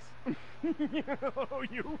this race? Oh,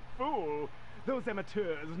 you fool! Those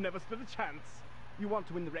amateurs never stood a chance. You want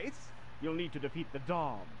to win the race? You'll need to defeat the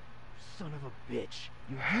Dom. Son of a bitch!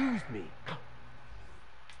 You used me.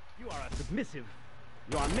 You are a submissive.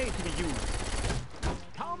 You are made to be used.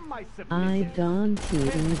 Come, my submissive. I don't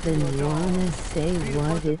even wanna say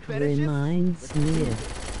what it reminds me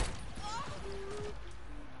of.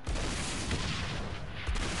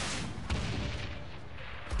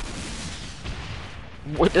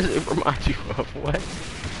 What does it remind you of? What?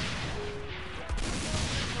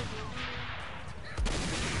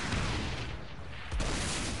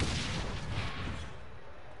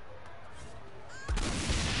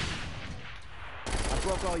 I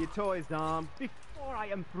broke all your toys, Dom. Before I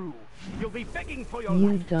am through, you'll be begging for your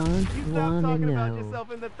You life. don't You stop wanna talking about know.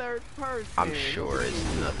 yourself in the third person. I'm sure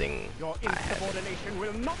it's nothing Your I haven't insubordination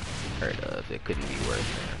will not heard of. It couldn't be worse,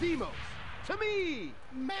 man. Demos, to me!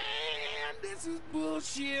 Man, this is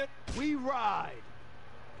bullshit. We ride!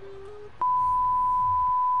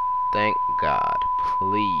 Thank God.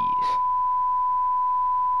 Please.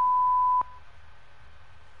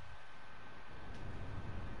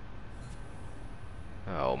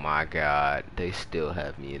 Oh my God. They still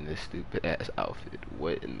have me in this stupid ass outfit.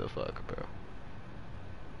 What in the fuck, bro?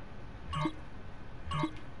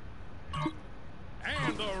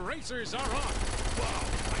 And the racers are on. Wow,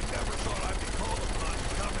 I never thought I'd be called upon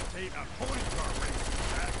to commentate on pony car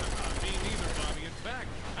races. Me neither, Bobby. In fact,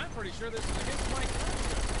 I'm pretty sure this is against my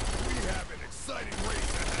contract. We have an exciting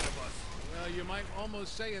race ahead of us. Well, you might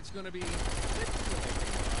almost say it's going to be...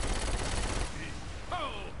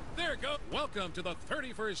 Oh, there goes. Welcome to the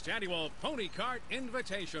 31st Annual Pony Cart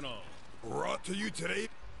Invitational. Brought to you today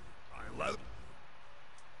by Leather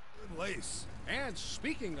and Lace. And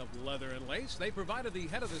speaking of leather and lace, they provided the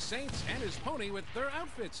head of the Saints and his pony with their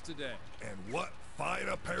outfits today. And what fine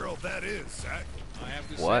apparel that is, Zach. I have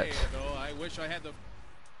to What? say, though, I wish I had the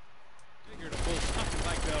figure to pull something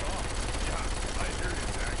like that off. Yeah, I hear you,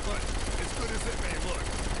 Zach, but as good as it may look,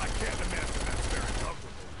 I can't imagine that's very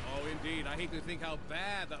comfortable. Oh, indeed. I hate to think how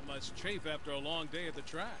bad that must chafe after a long day at the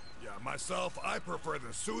track. Yeah, myself, I prefer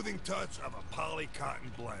the soothing touch of a poly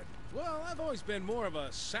cotton blend. Well, I've always been more of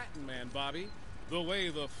a satin man, Bobby. The way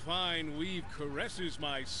the fine weave caresses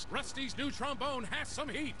my... Rusty's new trombone has some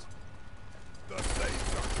heat. The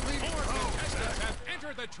Saints are cleaning Contestants have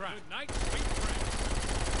entered the track. Good night, sweet friends.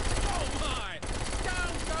 Oh, my!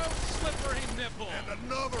 Down goes Slippery Nipple. And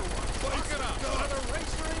another one. Look it up. Another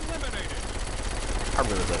racer eliminated. I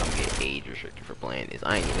really thought I'm gonna get age restricted for playing this.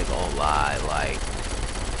 I ain't even gonna lie, like...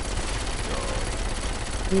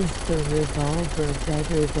 Is the revolver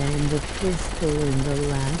better than the pistol in The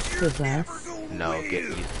Last of Us? No, get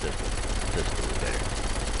used to this pistol is better.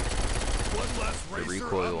 One less The racer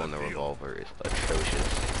recoil on on the field. revolver is atrocious.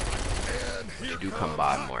 And They here do comes come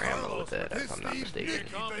by Hot more ammo Carlos that, if I'm not mistaken.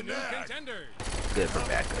 Contender. Good for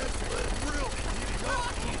backup, but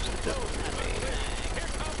use the pistol for the main.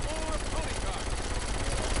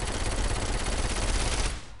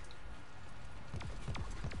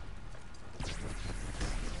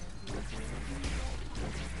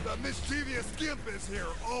 The mischievous skimp is here,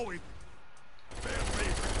 always fan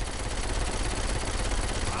favorite.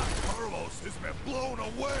 Carlos has been blown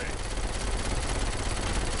away.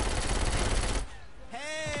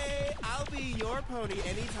 Hey, I'll be your pony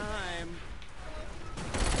anytime.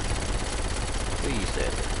 Please stay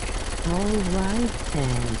with me. Alright,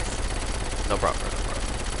 thanks. No problem, no problem.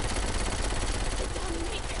 The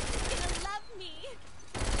Dominatrix is gonna love me.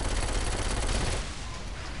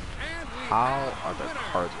 How are the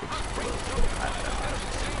cards exploding? I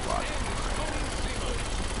watch.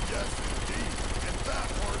 Yes, indeed. And that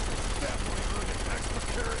horse has definitely earned an extra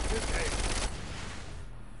carrot today.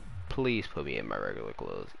 Please put me in my regular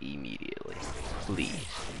clothes immediately. Please.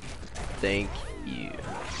 Thank you.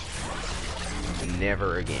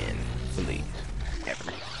 Never again. Please.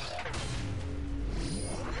 Ever.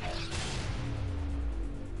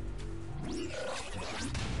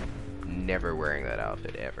 Never wearing that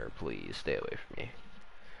outfit ever. Please stay away from me.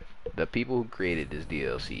 The people who created this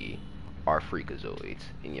DLC are freakazoids,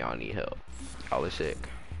 and y'all need help. Y'all are sick.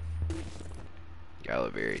 Y'all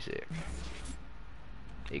are very sick.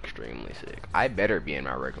 Extremely sick. I better be in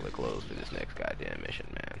my regular clothes for this next goddamn mission,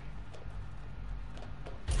 man.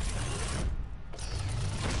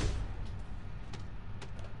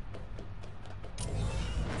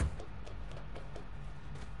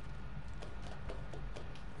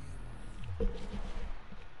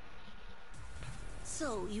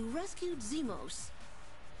 So, you rescued Zemos.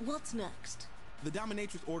 What's next? The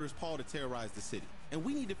Dominatrix orders Paul to terrorize the city, and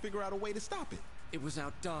we need to figure out a way to stop it. It was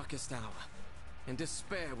our darkest hour, and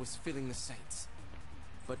despair was filling the Saints.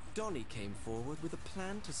 But Donnie came forward with a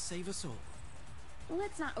plan to save us all.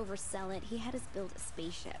 Let's not oversell it. He had us build a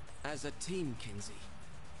spaceship. As a team, Kinsey.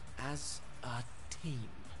 As a team.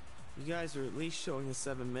 You guys are at least showing a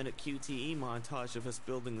 7-minute QTE montage of us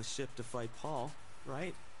building the ship to fight Paul,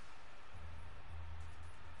 right?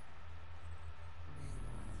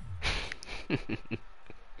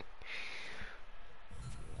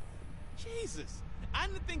 Jesus, I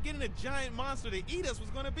didn't think getting a giant monster to eat us was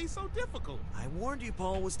going to be so difficult. I warned you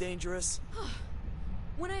Paul was dangerous.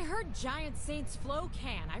 When I heard Giant Saints Flow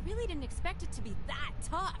Can, I really didn't expect it to be that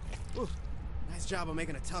tough. Ooh, nice job of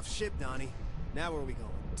making a tough ship, Donnie. Now where are we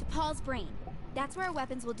going? To Paul's brain. That's where our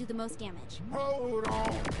weapons will do the most damage. Hold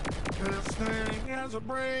on, this thing has a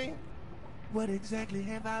brain. What exactly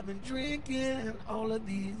have I been drinking all of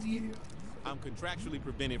these years? I'm contractually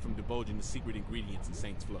prevented from divulging the secret ingredients in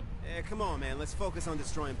Saints Flow. Come on, man. Let's focus on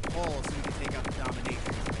destroying Paul so we can take out the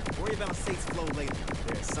Dominatrix. Worry about Saints Flow later.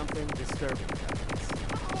 There's something disturbing about this.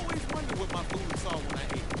 I always wondered what my food saw when I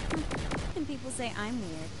ate it. And people say I'm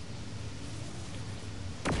weird.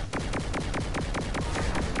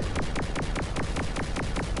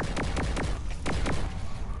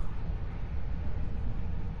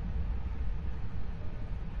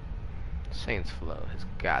 Saints Flow has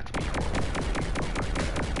got to be horrible.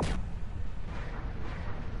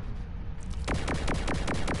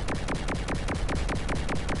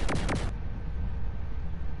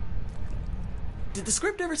 Did the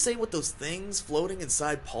script ever say what those things floating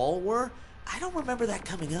inside Paul were? I don't remember that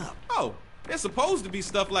coming up. Oh, they're supposed to be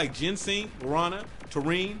stuff like ginseng, guarana,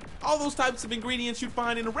 taurine, all those types of ingredients you'd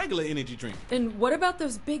find in a regular energy drink. And what about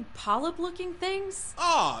those big polyp-looking things?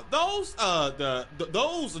 Those are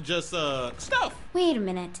just, stuff. Wait a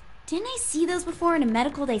minute. Didn't I see those before in a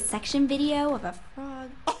medical dissection video of a frog?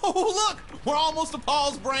 Oh, look! We're almost to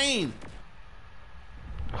Paul's brain!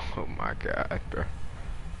 Oh my god, bro.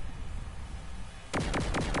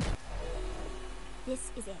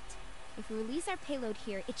 This is it. If we release our payload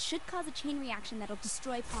here, it should cause a chain reaction that'll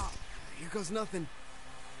destroy Paul. Here goes nothing.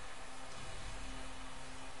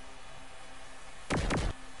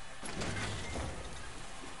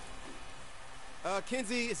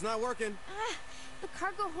 Kinsey, it's not working. The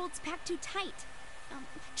cargo hold's packed too tight.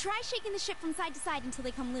 Try shaking the ship from side to side until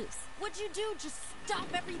they come loose. What'd you do? Just stop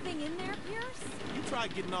everything in there, Pierce? You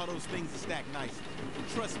tried getting all those things to stack nicely.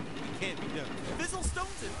 Trust me, it can't be done. Fizzle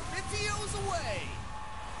stones and 50 O's away!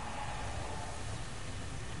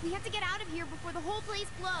 We have to get out of here before the whole place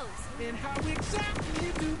blows. And how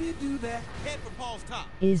exactly do we do that? Head for Paul's top.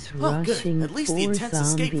 Is rushing At least the 4 intense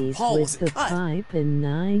escape from zombies Paul with wasn't the cut. pipe and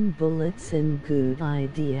 9 bullets a good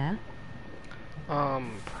idea?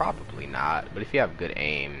 Probably not. But if you have good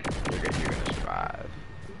aim, you're gonna survive.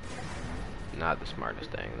 Not the smartest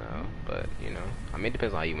thing though, but you know, I mean, it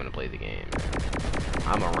depends on how you want to play the game.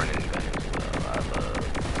 I'm a run and gun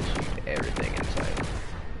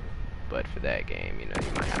that game, you know,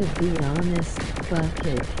 you might have To be honest, fuck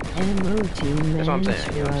it. Emoji man that's what I'm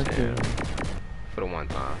saying, you know what I'm saying? shrugging. For the one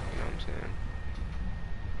time, you know what I'm saying?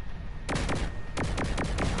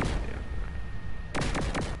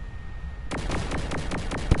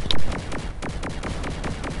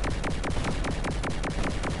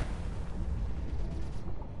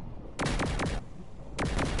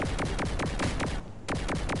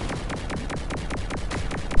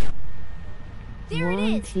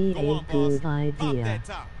 Want a good idea.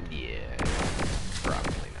 Yeah,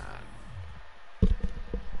 probably not.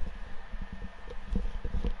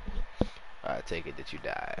 I take it that you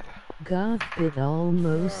died. Got bit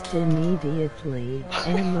almost immediately.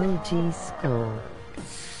 Emoji skull.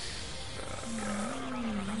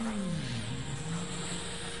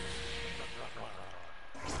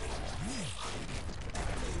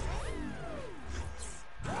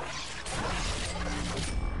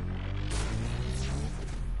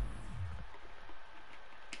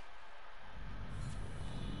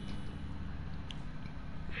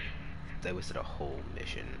 They wasted a whole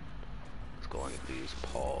mission. It's going to use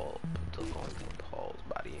Paul to going through Paul's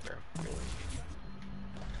body here. Really?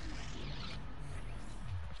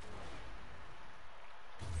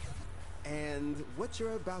 And what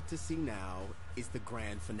you're about to see now is the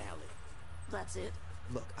grand finale. That's it?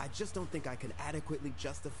 Look, I just don't think I can adequately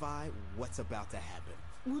justify what's about to happen.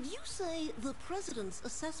 Would you say the President's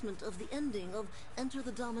assessment of the ending of Enter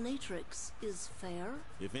the Dominatrix is fair?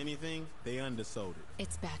 If anything, they undersold it.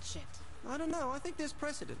 It's batshit. I don't know. I think there's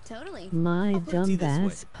precedent. Totally. My I'll put it to you this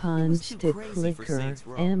dumbass way. punched It a was too crazy for clicker. Saints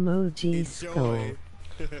Row. Emoji skull. Enjoy.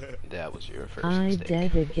 That was your first I mistake.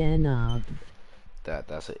 dead again up.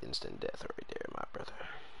 That's an instant death right there, my brother.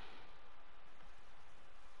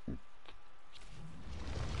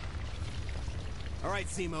 All right,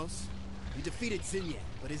 Simos. You defeated Zinyak,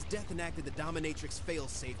 but his death enacted the Dominatrix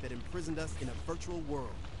failsafe that imprisoned us in a virtual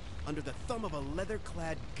world, under the thumb of a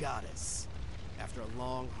leather-clad goddess. After a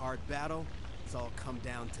long, hard battle, it's all come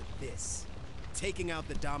down to this. Taking out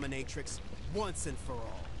the Dominatrix once and for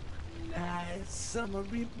all. Nice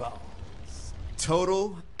summery balls.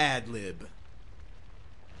 Total ad-lib.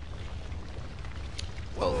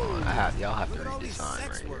 Hold on, y'all have to read this sign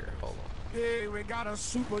right here. Hold on. Hey, we got a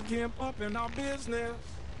super gimp up in our business.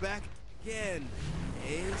 Back again.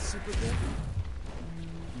 Hey, Super Gimp?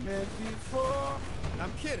 Met before.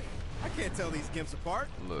 I'm kidding. I can't tell these gimps apart.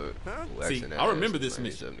 Look, Huh? See, I remember this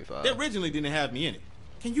mission. They originally didn't have me in it.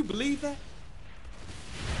 Can you believe that?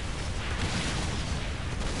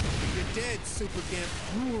 You're dead, Super Gimp.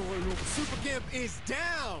 Super Gimp is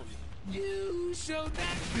down. You show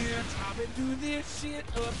that bitch how to do this shit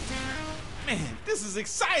uptown. Man, this is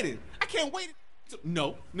exciting. I can't wait.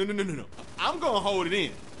 No. I'm gonna hold it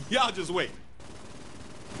in. Y'all just wait.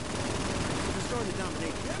 Destroying the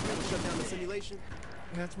Dominatrix. Never shut down the simulation.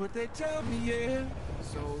 That's what they tell me, yeah.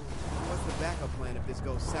 So, what's the backup plan if this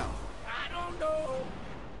goes south? I don't know,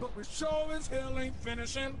 but we sure as hell ain't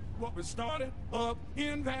finishing what we started up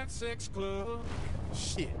in that sex club.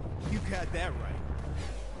 Shit, you got that right.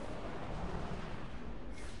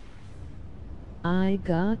 I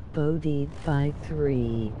got bodied by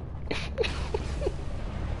 3.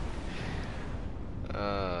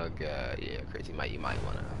 Oh god, yeah, crazy. You might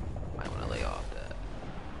wanna lay off that.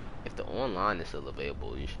 If the online is still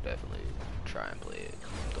available, you should definitely try and play it.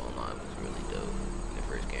 The online was really dope when it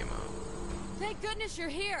first came out. Thank goodness you're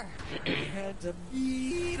here. Had to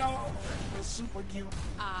beat off the super gimp.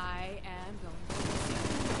 I am going to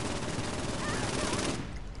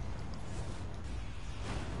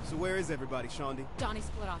So where is everybody, Shondi? Donnie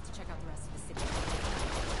split off to check out the rest of the city.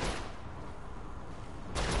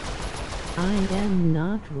 I am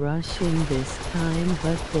not rushing this time,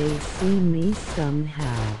 but they see me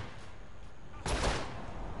somehow.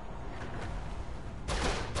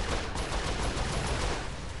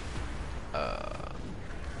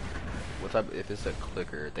 What type? If it's a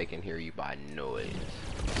clicker, they can hear you by noise.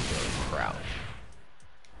 So crouch.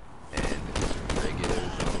 And if it's regular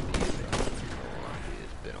zombies,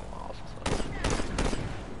 it's been a while since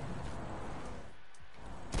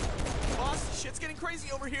Boss, shit's getting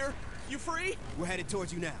crazy over here. You free? We're headed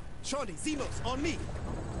towards you now. Shondi, Zemos, on me.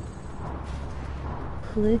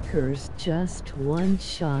 Clickers just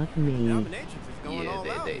one-shot me.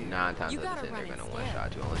 Yeah, they 9 times out of 10 they're gonna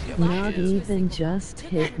one-shot you unless you have Not shield. even just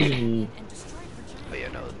hit me. But yeah,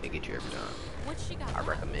 no, they get you every time. I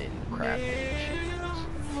recommend crafting shields.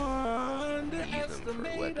 You use them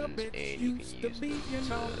for weapons and you can use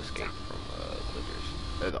them to escape from clickers.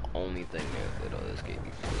 They're the only thing that'll escape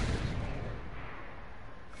you from clickers.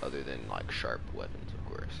 Other than like sharp weapons, of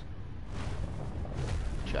course.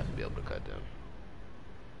 You have to be able to cut them.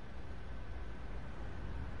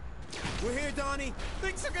 We're here, Donnie.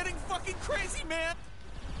 Things are getting fucking crazy, man!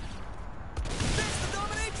 There's the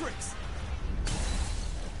Dominatrix!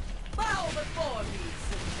 Bow before me,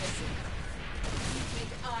 submissive. You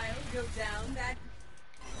think I'll go down that...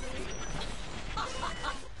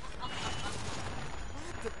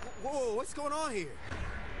 Whoa, what's going on here?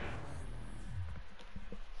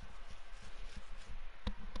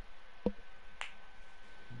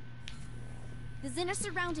 The Zin are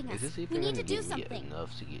surrounding us. Is this We even need gonna to do get me something.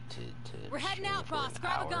 enough to get to We're heading stream out, for boss. an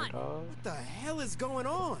Grab a hour, gun. dog? What the hell is going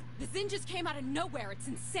on? The Zin just came out of nowhere. It's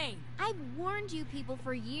insane. I've warned you people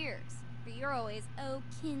for years. But you're always, oh,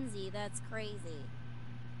 Kinsey, that's crazy.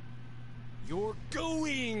 You're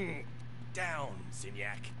going down,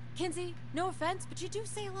 Zinyak. Kinsey, no offense, but you do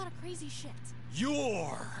say a lot of crazy shit.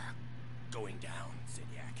 You're going down,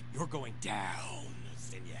 Zinyak. You're going down,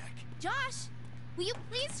 Zinyak. Josh, will you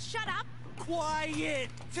please shut up? Quiet!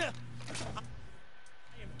 I am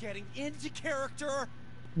getting into character.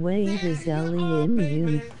 Wait, is Ellie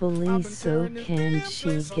immune fully, so can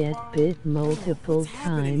she get bit multiple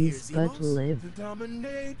times but live?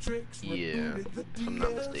 Yeah, if I'm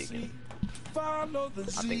not mistaken. I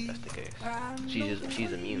think that's the case.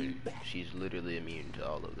 She's immune. She's literally immune to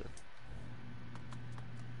all of them.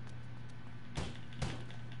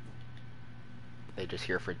 They just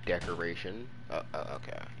here for decoration.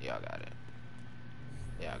 Okay. Yeah, I got it.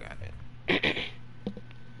 Yeah, I got it.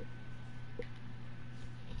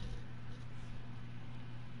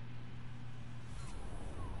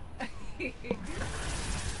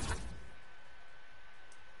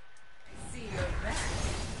 See you're back.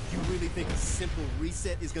 You really think a simple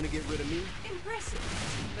reset is gonna get rid of me?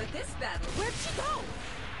 Impressive. But this battle... Where'd she go?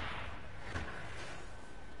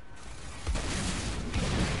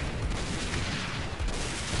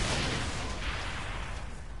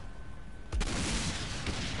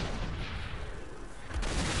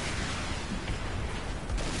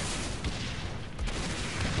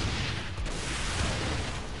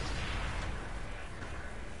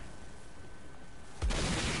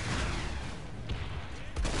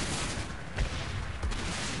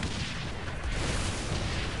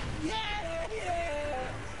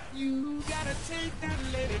 You gotta take that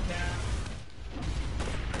lady down.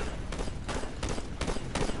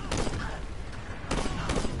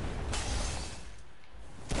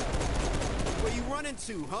 Where you running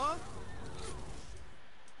to, huh?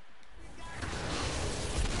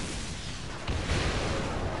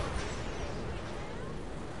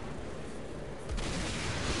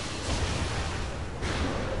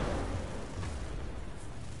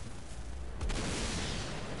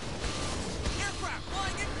 Aircraft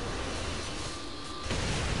flying in!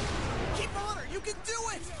 Keep on her! You can do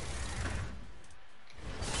it!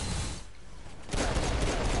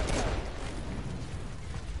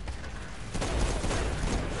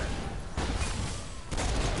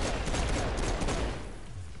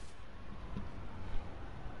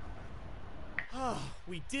 Ah,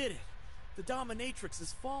 we did it. The Dominatrix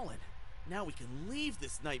has fallen. Now we can leave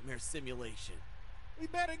this nightmare simulation. We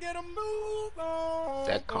better get a move on.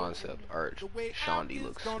 That concept art, Shondi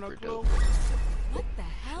looks super dope. What the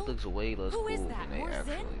hell? She looks way less Who cool is when that? they More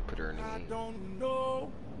Zin? actually put her in the I game. don't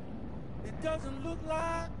know. It doesn't look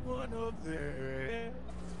like one of them.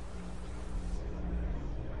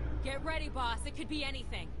 Get ready, boss. It could be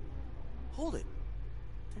anything. Hold it.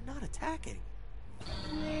 They're not attacking.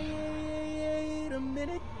 Wait a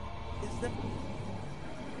minute. Is that...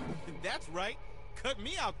 That's right. Cut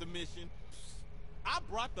me out the mission. I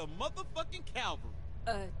brought the motherfucking cavalry.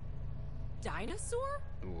 A dinosaur?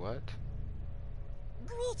 What?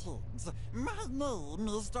 Greetings. My name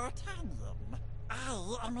is D'Artagnan.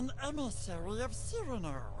 I am an emissary of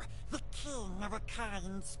Cyrano, the king of a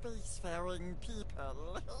kind spacefaring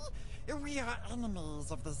people. We are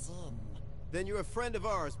enemies of the Zin. Then you're a friend of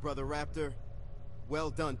ours, Brother Raptor. Well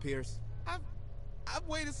done, Pierce. I've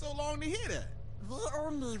waited so long to hear that. The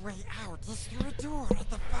only way out is through a door at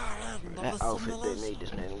the far end of That the outfit they simulation. made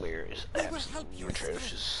this man wear is We will help you absolutely escape.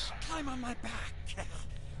 atrocious. Climb on my back.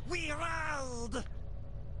 We ride.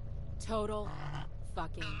 Total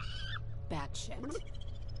fucking batshit.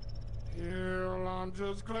 Hell, I'm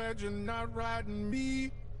just glad you're not riding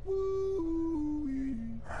me. Woo-wee.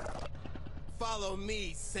 Follow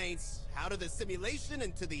me, Saints. Out of the simulation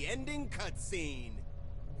into the ending cutscene.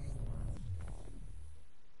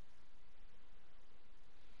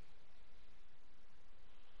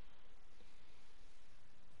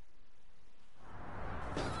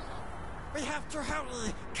 We have to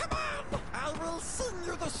hurry. Come on! I will sing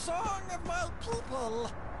you the song of my people.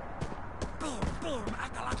 Boom, boom,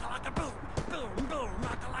 aka boom. Boom, boom,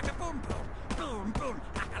 aka boom, boom. Boom, boom,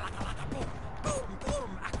 aka boom. Boom,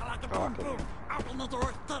 boom, aka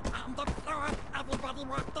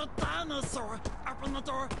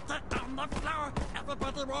door, get on the floor.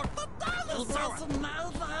 Everybody walk the dinosaur. It was a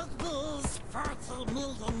night like this, 40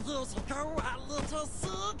 million years ago. A little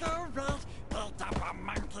cigarette built up a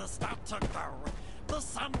monkey start to go. The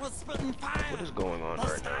sun was spitting fire. What is going on the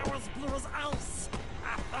right sky now? was blue as ice.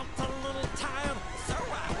 I felt a little tired, so I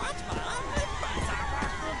watched my advice. I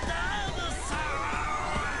walked the dinosaur.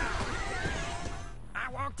 I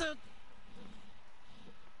walked it.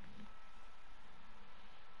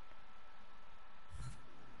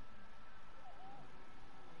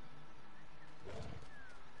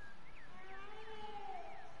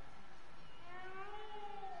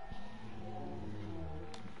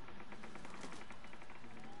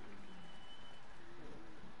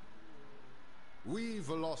 We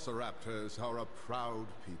Velociraptors are a proud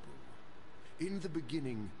people. In the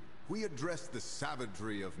beginning, we addressed the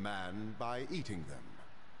savagery of man by eating them.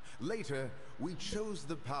 Later, we chose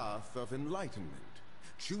the path of enlightenment,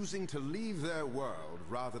 choosing to leave their world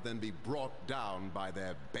rather than be brought down by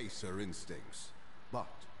their baser instincts.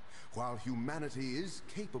 But while humanity is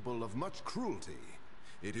capable of much cruelty,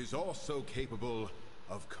 it is also capable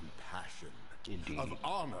of compassion, of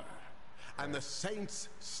honor. And the Saints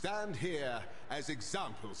stand here as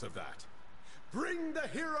examples of that. Bring the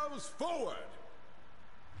heroes forward!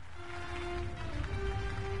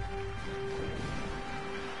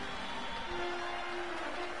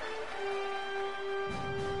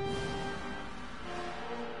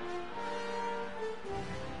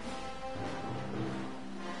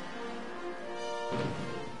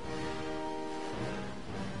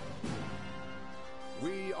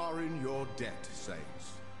 We are in your debt, Saints.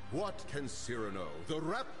 What can Cyrano, the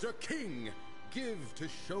Raptor King, give to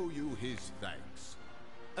show you his thanks?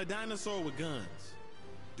 A dinosaur with guns.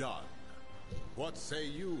 Done. What say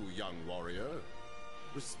you, young warrior?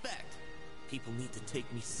 Respect. People need to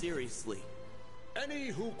take me seriously. Any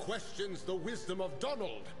who questions the wisdom of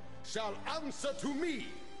Donald shall answer to me!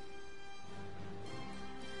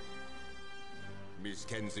 Miss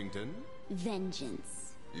Kensington?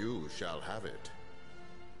 Vengeance. You shall have it.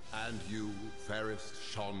 And you, fairest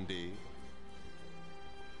Shondi?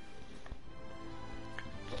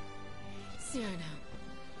 Cyrano,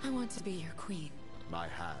 I want to be your queen. My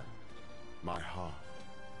hand, my heart,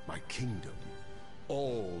 my kingdom,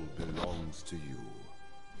 all belongs to you.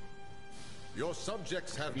 Your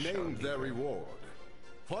subjects have named their reward.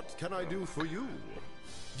 What can I do for you?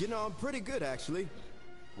 You know, I'm pretty good, actually.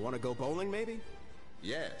 Want to go bowling, maybe?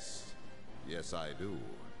 Yes. Yes, I do.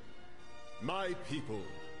 My people,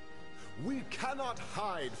 we cannot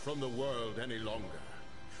hide from the world any longer.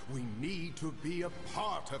 We need to be a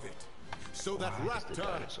part of it, so that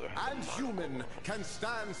Raptor and human can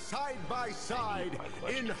stand side by side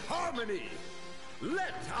in harmony.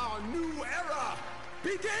 Let our new era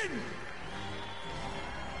begin!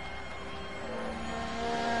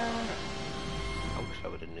 I wish I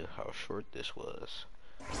would have knew how short this was.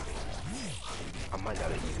 I might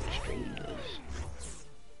not have even streamed this.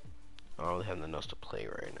 I don't really have nothing else to play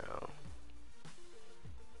right now.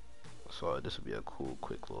 So this would be a cool,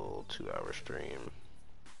 quick little 2-hour stream.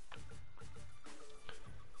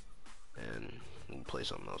 And we'll play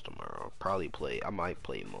something else tomorrow. I might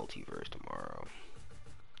play Multiverse tomorrow.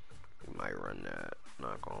 We might run that,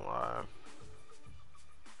 not gonna lie.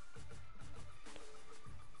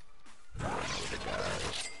 The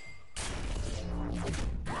guys.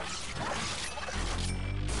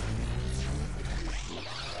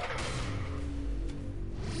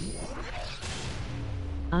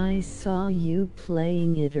 I saw you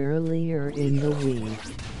playing it earlier in the week.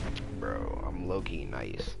 Bro, I'm low-key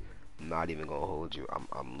nice. I'm not even gonna hold you.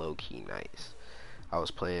 I'm low-key nice. I was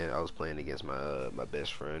playing against my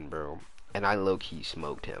best friend, bro, and I low-key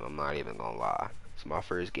smoked him. I'm not even gonna lie. It's my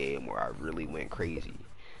first game where I really went crazy.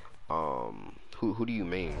 Who do you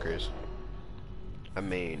main, Chris? I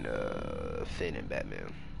main Finn and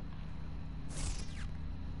Batman.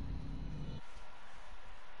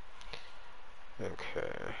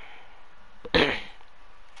 Okay.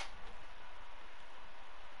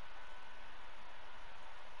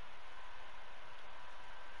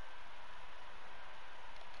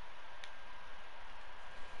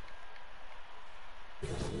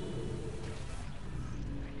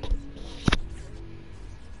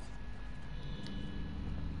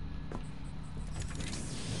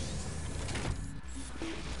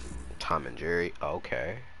 Tom and Jerry.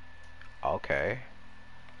 Okay. Okay.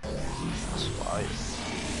 That's why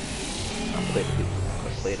I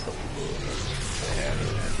played a couple games.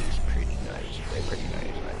 It's pretty nice. They're pretty nice,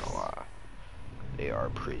 I ain't gonna lie. They are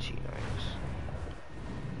pretty nice.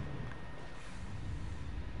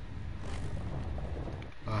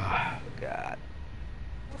 Ah, God.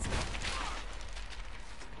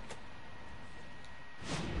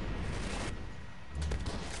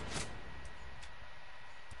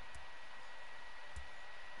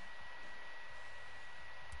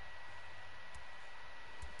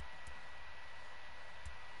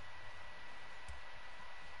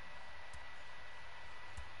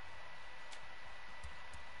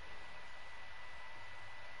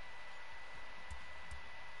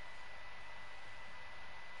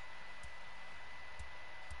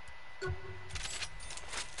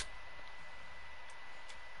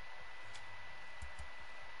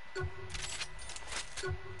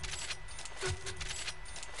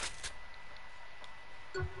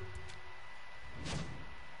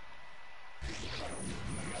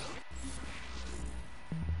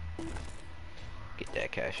 Get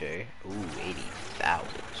that cachet. Ooh, 80,000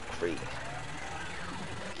 is crazy.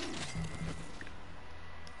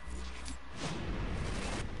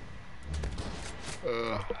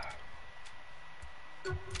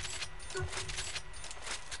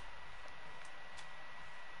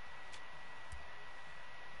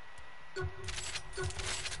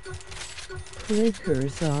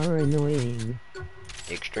 Clickers are annoying.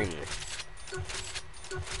 Extremely.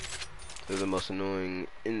 They're the most annoying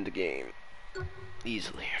in the game.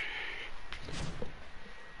 Easily.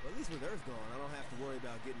 Well, at least with Earth gone, I don't have to worry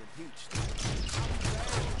about getting impeached.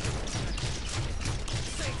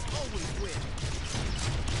 Saints always win.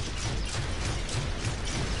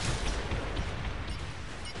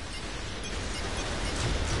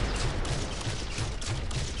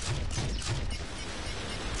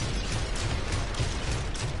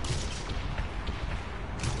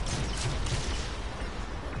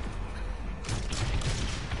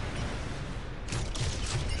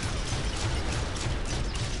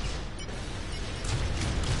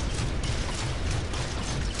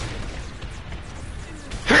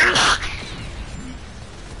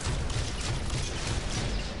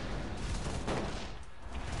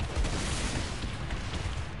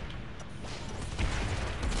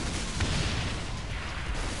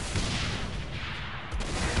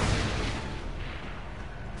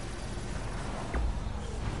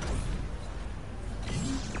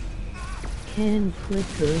 Can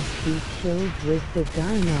clickers be killed with the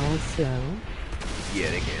gun also?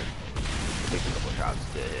 Yeah, they can. Take a couple shots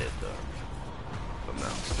to hit the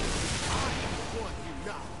mouse. One, you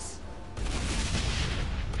knocks.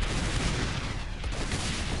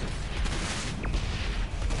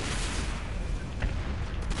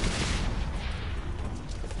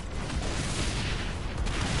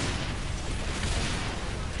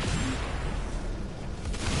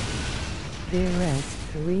 There's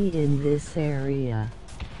 3 in this area.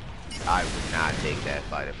 I would not take that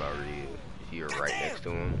fight if I were you. If you're right next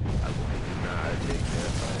to him, I would not take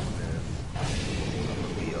that fight, man. I'm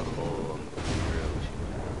gonna be a whole, I'm gonna be real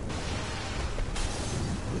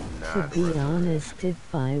with you. To be honest,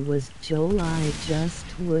 if I was Joel, I just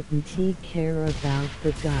wouldn't care about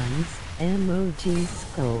the guns. MOG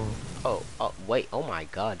skull. Oh, wait, oh my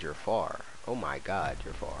god, you're far. Oh my god,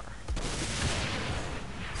 you're far.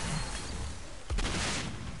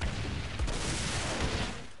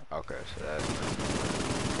 Okay, so that's...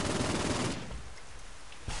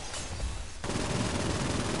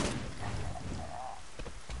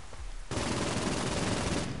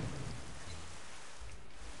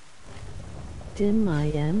 Dim I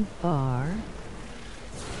am far.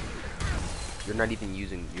 You're not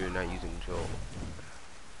using Joel.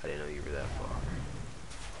 I didn't know you were that far.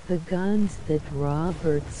 The guns that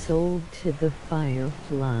Robert sold to the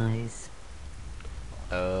Fireflies.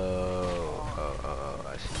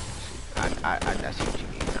 I see. I see what you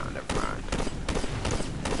mean now. Never mind.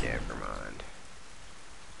 Never mind.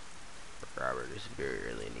 Robert is very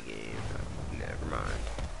early in the game. Never mind.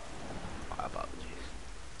 My apologies.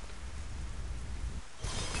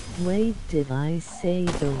 Wait, did I say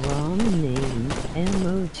the wrong name?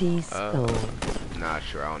 MOG skull. Not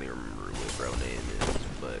sure. I don't even remember what bro name is,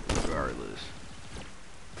 but regardless.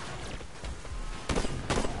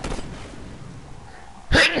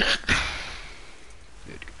 Good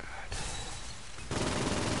God.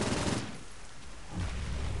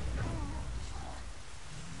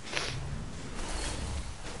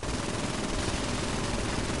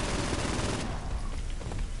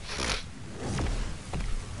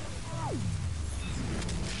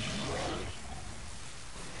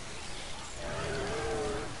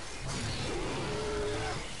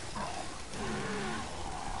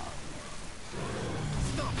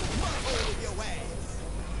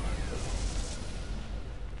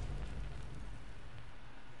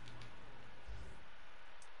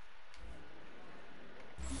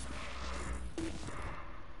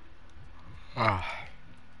 Ah.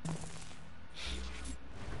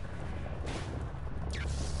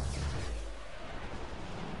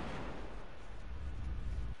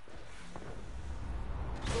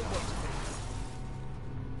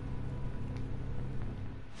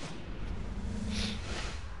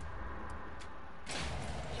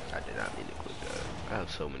 I did not mean to click that. I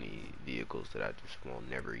have so many vehicles that I just will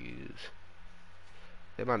never use.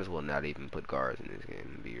 They might as well not even put cars in this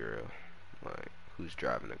game, to be real. Like, who's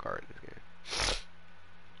driving a car in this game?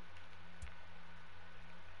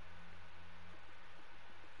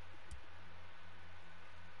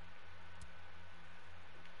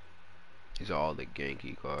 use all the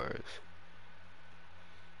Genki cards.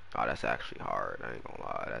 Oh, that's actually hard. I ain't gonna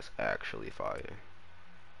lie. That's actually fire.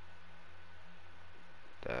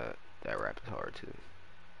 That rap is hard too.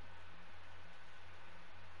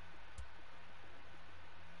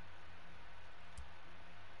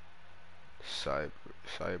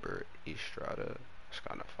 Cyber Estrada. It's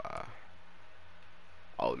kind of fire.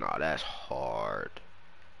 Oh no, that's hard.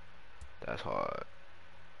 That's hard.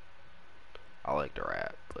 I like the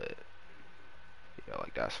rap, but yeah,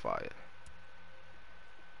 like that's fire.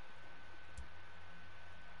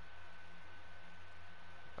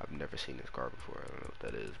 I've never seen this car before. I don't know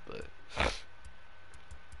what that is, but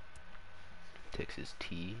Texas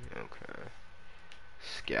T. Okay.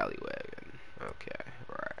 Scallywagon. Okay,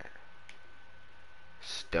 right.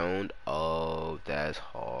 Stoned. Oh, that's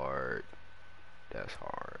hard. That's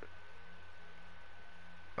hard.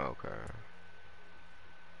 Okay.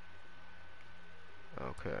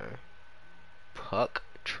 Okay. Puck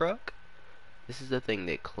truck? This is the thing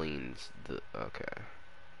that cleans the... Okay.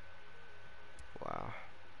 Wow.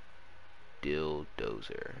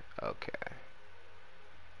 Dildozer. Okay.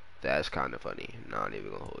 That's kind of funny. Not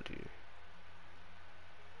even gonna hold you.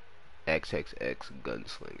 XXX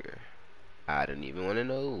Gunslinger. I didn't even want to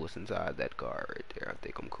know what's inside that car right there. I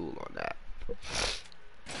think I'm cool on that. Let's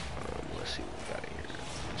see what we got in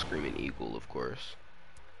here. Screaming Eagle, of course.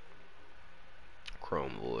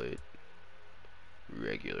 Chrome Void.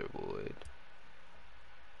 Regular Void.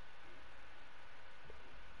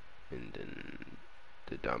 And then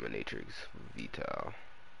the Dominatrix Vital.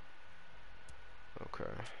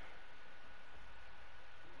 Okay.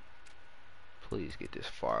 Please get this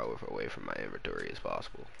far away from my inventory as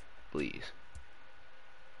possible. Please.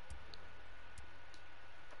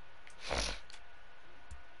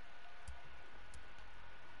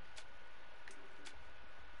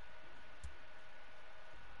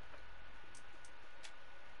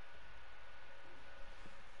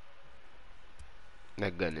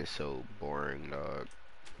 That gun is so boring, dog.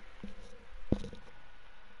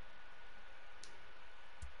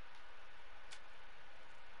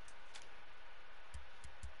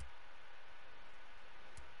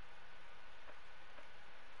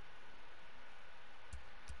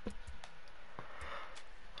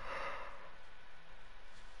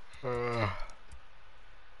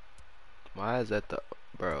 Why is that the...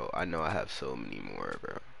 Bro, I know I have so many more,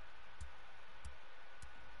 bro.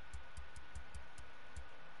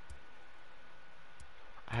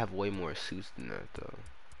 I have way more suits than that, though.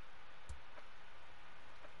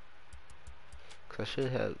 Cause I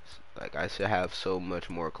should have... Like, I should have so much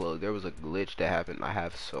more clothes. There was a glitch that happened. I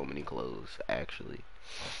have so many clothes, actually.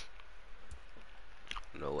 I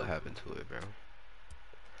don't know what happened to it, bro.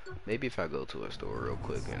 Maybe if I go to a store real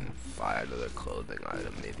quick and buy another clothing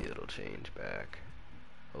item, maybe it'll change back.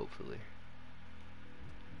 Hopefully.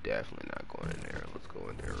 Definitely not going in there. Let's go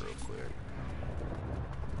in there real quick.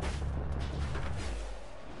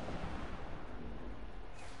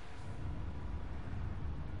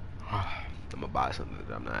 I'm gonna buy something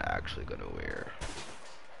that I'm not actually gonna wear.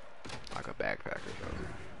 Like a backpack or something.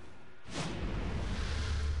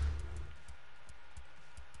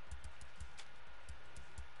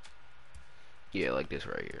 Yeah, like this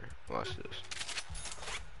right here. Watch this.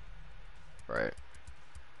 Right.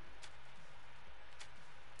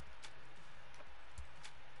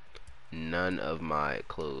 None of my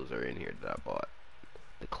clothes are in here that I bought.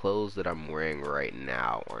 The clothes that I'm wearing right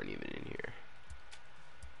now aren't even in here.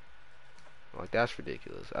 Like, that's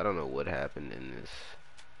ridiculous. I don't know what happened in this.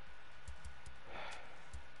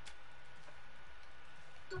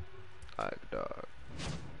 Like, dog.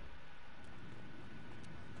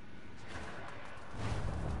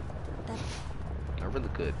 I really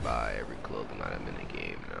could buy every clothing item in the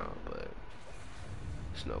game now, but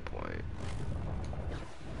there's no point.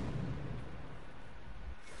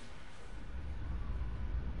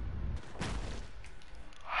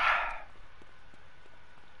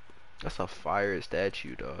 That's a fire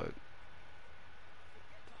statue, dog.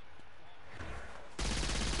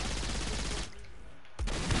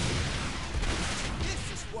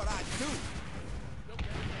 This is what I do.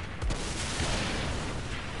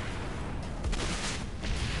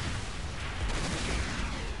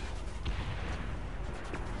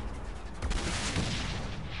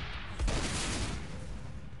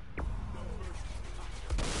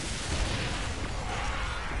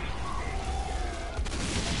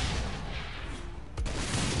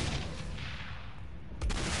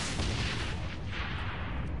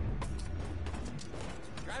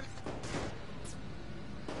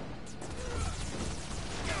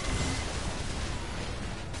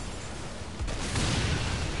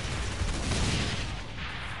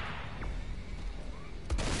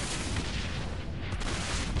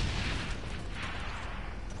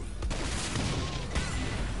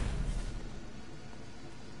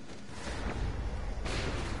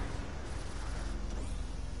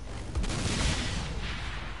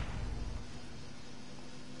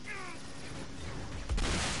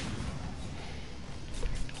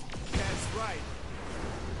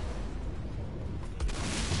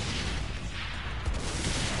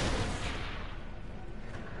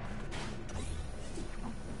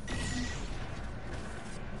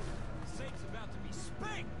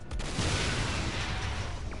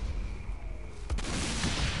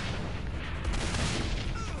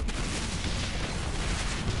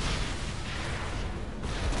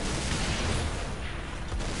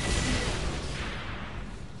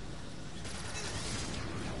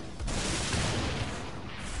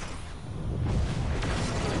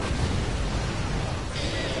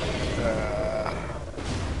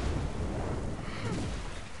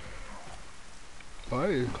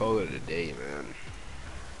 I call it a day, man.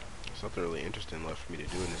 There's nothing really interesting left for me to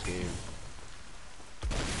do in this game.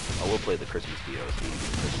 I will play the Christmas DLC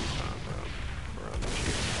Christmas time around this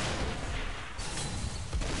year.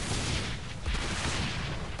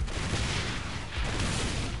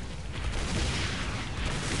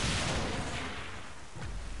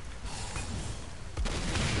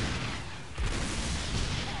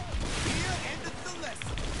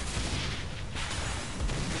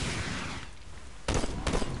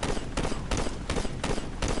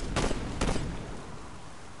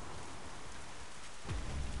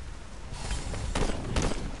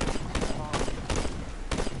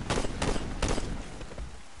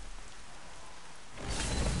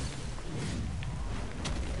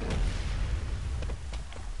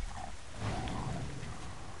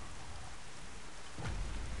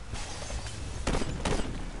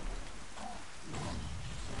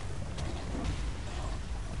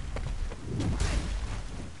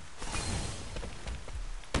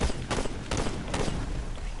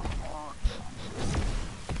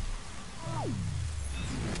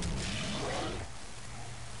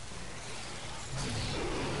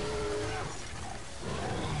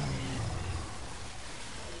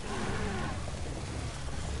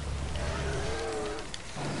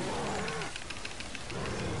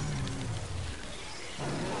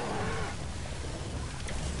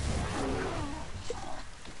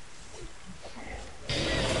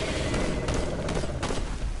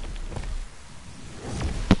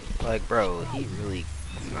 Like, bro, he really,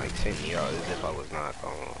 like, sent me out as if I was not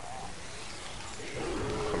gonna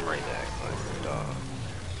come right back. Like, dog,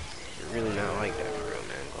 you're really not like that for real,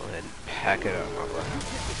 man. Go ahead and pack it up, my brother.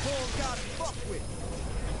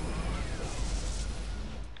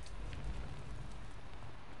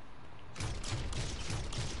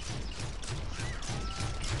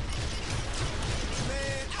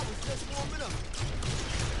 Man, I was just warming up.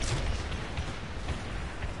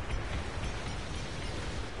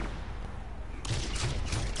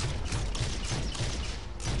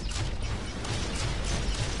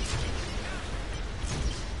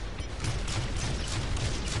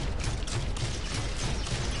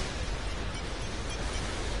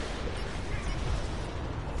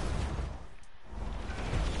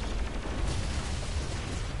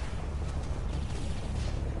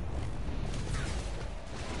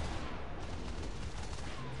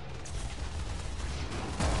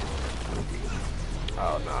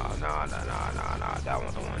 Oh, no, that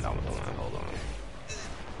one's the one, hold on.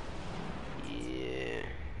 Yeah.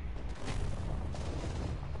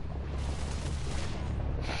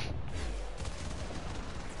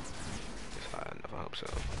 It's high enough, I hope so.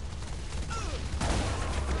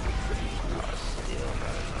 Oh, still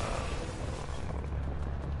not enough.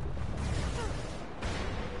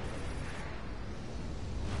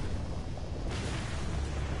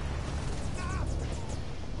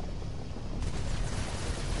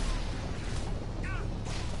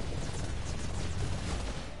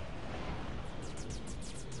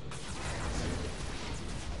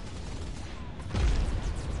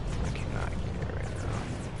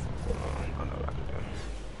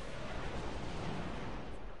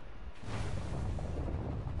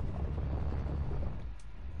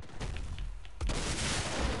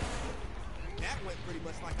 That went pretty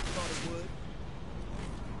much like I thought it would.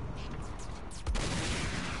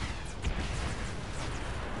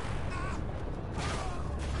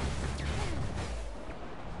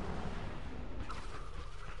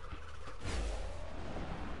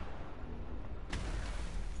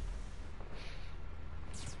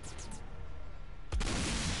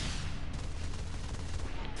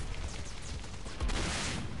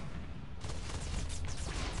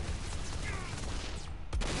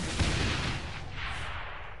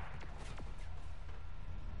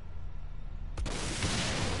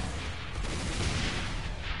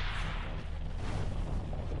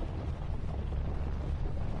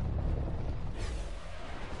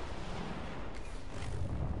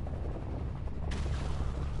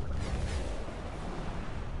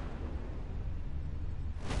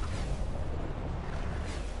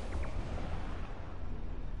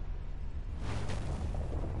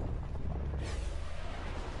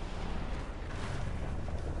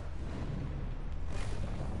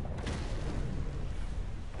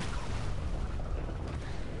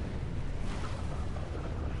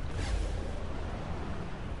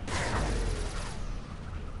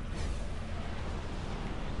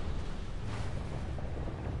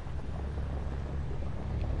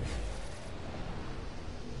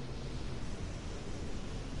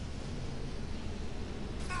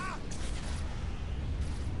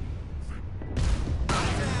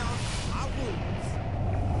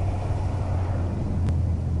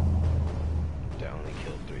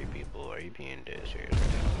 dead serious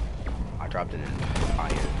right now. I dropped an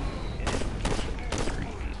entire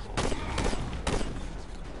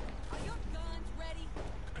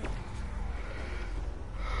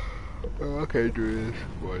I can't do this.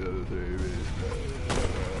 Why another 3 minutes?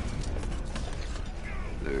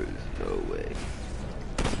 There's no way.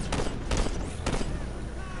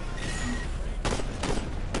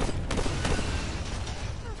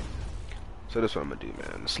 So that's what I'm gonna do,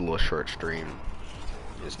 man. It's a little short stream.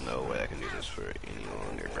 There's no way I can do this for any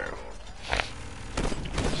longer, bro.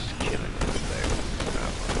 Just killing it there.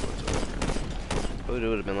 Not fun whatsoever. If it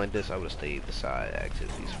would have been like this, I would have stayed beside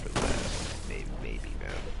activities for last. Maybe,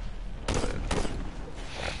 man. But,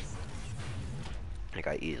 like,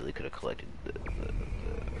 I easily could have collected the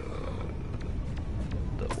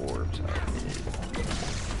orbs I did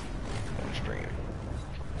on stream.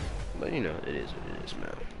 But, you know, it is what it is,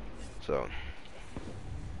 man. So,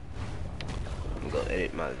 I'm gonna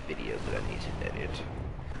edit my videos that I need to edit.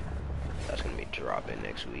 That's gonna be dropping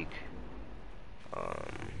next week.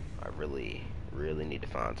 I really need to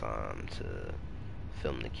find time to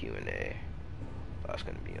film the Q&A. That's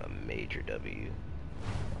gonna be a major W.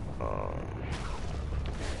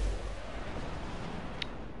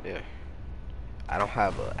 Yeah. I don't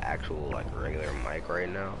have an actual, like, regular mic right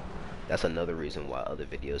now. That's another reason why other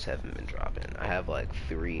videos haven't been dropping. I have like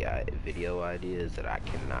 3 video ideas that I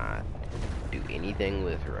cannot do anything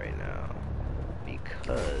with right now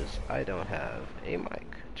because I don't have a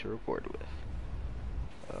mic to record with.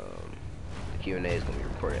 The Q&A is going to be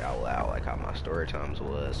recorded out loud like how my story times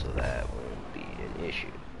was, so that won't be an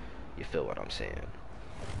issue. You feel what I'm saying?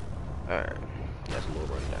 Alright, that's a little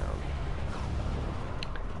rundown.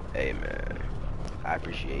 Hey man, I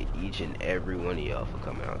appreciate each and every one of y'all for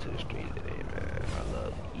coming out to the stream today, man. I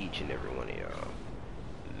love each and every one of y'all.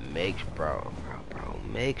 Make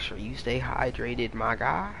sure you stay hydrated, my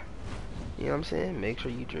guy. You know what I'm saying? Make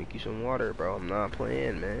sure you drink you some water, bro. I'm not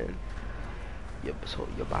playing, man. Your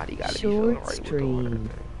body gotta be feeling right with the water, man.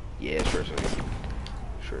 Yeah, short stream.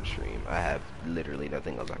 Short stream. I have literally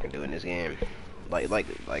nothing else I can do in this game. Like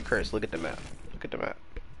Chris, look at the map. Look at the map.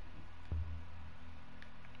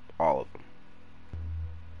 All of them.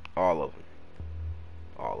 All of them.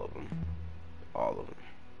 All of them. All of them.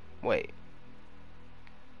 Wait.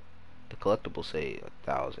 The collectibles say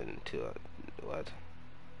 1,000 to what?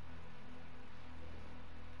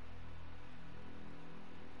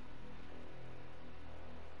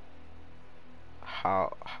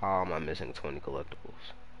 How am I missing 20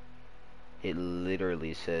 collectibles? It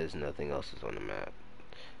literally says nothing else is on the map.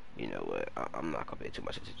 You know what? I'm not gonna pay too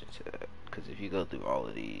much attention to that, because if you go through all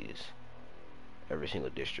of these, every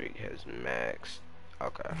single district has max.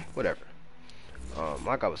 Okay, whatever.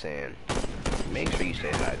 Like I was saying, make sure you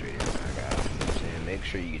stay hydrated, my guy. You know what I'm saying? Make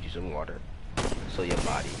sure you get you some water so your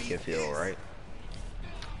body can feel right.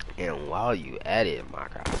 And while you at it, my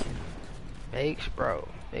guy, make sure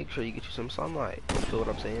you get you some sunlight. You feel what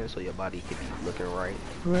I'm saying? So your body can be looking right.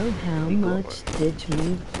 Bro, how much did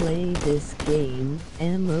you play this game?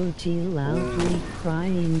 Emoji loudly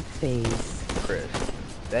crying face. Chris,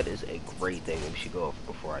 that is a great thing. We should go over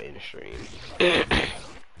before I end the stream.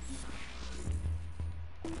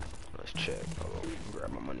 Let's check. Hold on,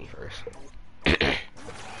 grab my money first.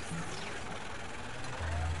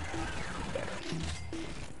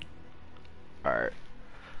 Alright.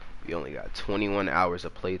 We only got 21 hours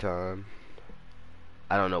of playtime.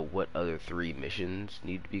 I don't know what other 3 missions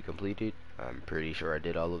need to be completed. I'm pretty sure I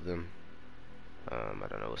did all of them. I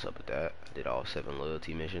don't know what's up with that. I did all 7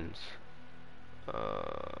 loyalty missions.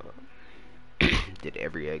 Did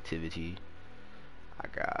every activity. I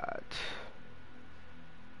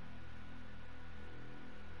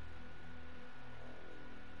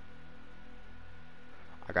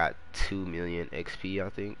got 2 million XP, I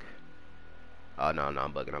think. Oh no,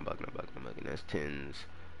 I'm bugging. That's tens,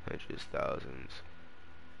 hundreds, thousands,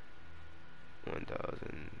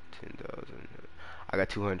 1,000, 10,000. I got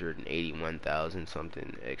 281,000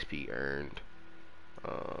 something XP earned.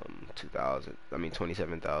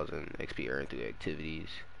 27,000 XP earned through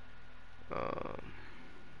activities.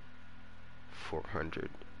 400.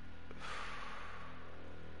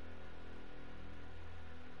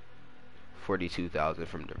 42,000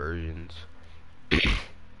 from diversions.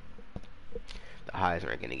 The highest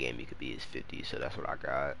rank in the game you could be is 50, so that's what I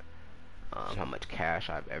got. How much cash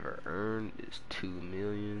I've ever earned is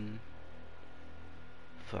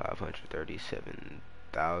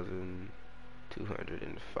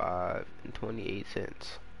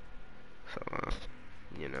 2,537,205.28. So,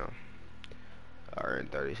 you know, I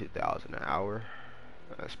earned 32,000 an hour.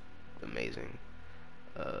 That's amazing.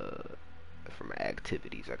 From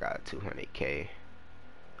activities, I got 200K.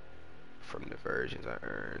 From the versions I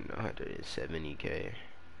earned 170k.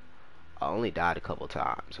 I only died a couple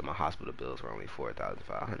times, so my hospital bills were only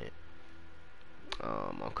 4,500.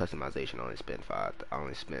 On customization, I only spent five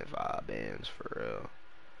bands for real.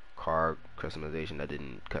 Car customization, I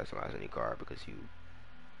didn't customize any car because you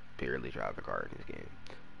barely drive a car in this game,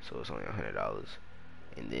 so it's only $100.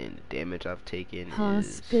 And then the damage I've taken is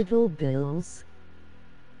hospital bills.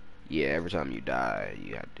 Yeah, every time you die,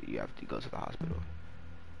 you have to go to the hospital.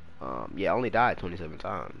 Yeah, I only died 27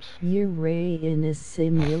 times. You're Ray in a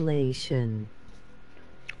simulation.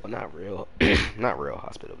 Well, not real, not real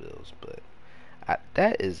hospital bills, but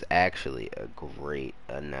that is actually a great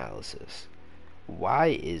analysis. Why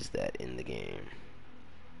is that in the game?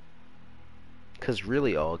 Because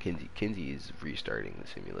really all Kinsey is restarting the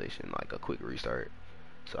simulation, like a quick restart.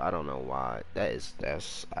 So I don't know why I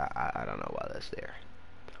don't know why that's there.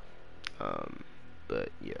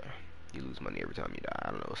 But yeah, you lose money every time you die.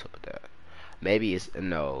 I don't know what's up with that. Maybe it's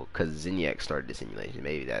no, because Zinyak started the simulation.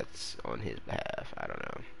 Maybe that's on his behalf. I don't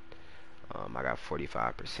know. I got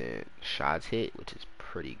 45% shots hit, which is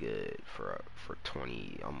pretty good for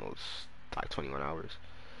 20, almost like 21 hours.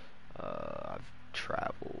 I've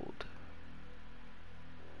traveled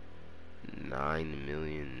 9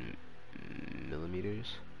 million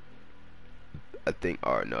millimeters. I think,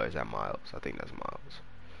 or no, is that miles? I think that's miles.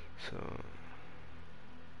 So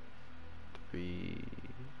 3,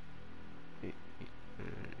 8,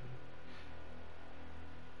 9.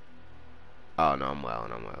 Oh no, I'm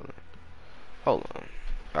wilding. Hold on.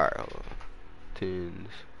 Alright, hold on. Tens,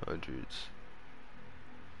 hundreds.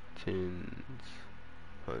 Tens,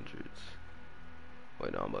 hundreds.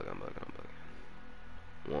 Wait, no, I'm bugging.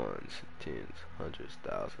 Ones, tens, hundreds,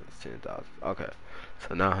 thousands, 10,000. Okay,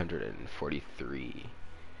 so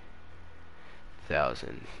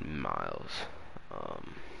 943,000 miles.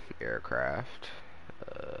 Aircraft.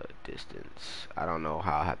 Distance. I don't know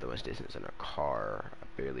how I have that much distance in a car. I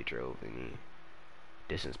barely drove any.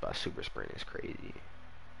 Distance by super sprint is crazy.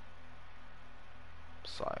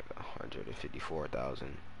 It's like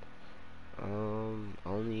 154,000.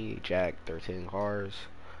 Only jacked 13 cars,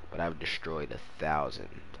 but I've destroyed 1,000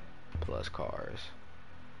 plus cars.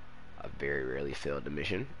 I very rarely failed the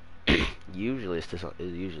mission. Usually it's just some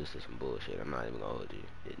bullshit. I'm not even gonna hold you.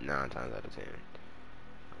 9 times out of 10.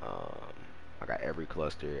 I got every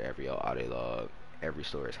cluster, every audio log, every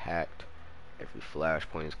store is hacked, every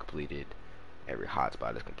flashpoint is completed, every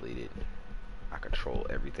hotspot is completed. I control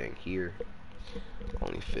everything here.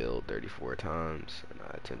 Only failed 34 times, and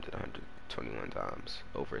I attempted 121 times.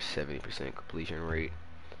 Over 70% completion rate.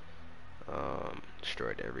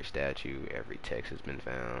 Destroyed every statue, every text has been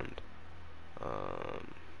found.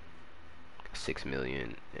 6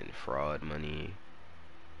 million in fraud money.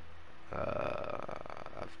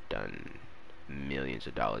 I've done millions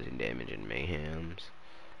of dollars in damage in mayhems.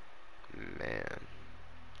 Man,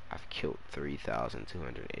 I've killed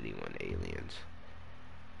 3,281 aliens.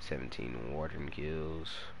 17 warden kills,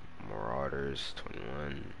 marauders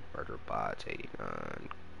 21, murder bots 89,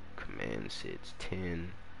 command sits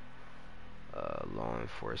 10, law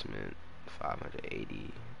enforcement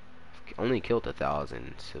 580. Only killed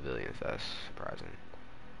 1,000 civilians. That's surprising.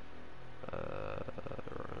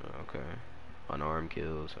 Okay. Unarmed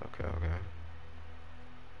kills. Okay.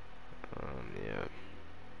 Yeah.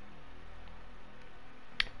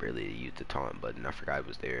 Barely used the taunt button. I forgot it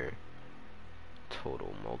was there.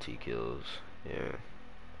 Total multi-kills. Yeah.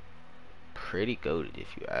 Pretty goated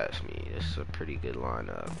if you ask me. This is a pretty good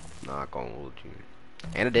lineup. Not gonna hold you.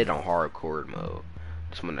 And I did it on hardcore mode.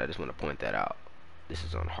 I just wanna point that out. This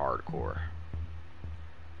is on hardcore.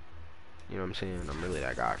 You know what I'm saying? I'm really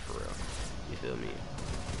that guy for real. You feel me?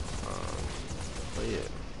 But yeah.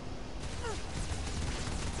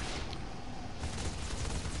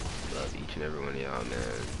 Love each and every one of y'all,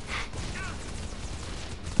 man.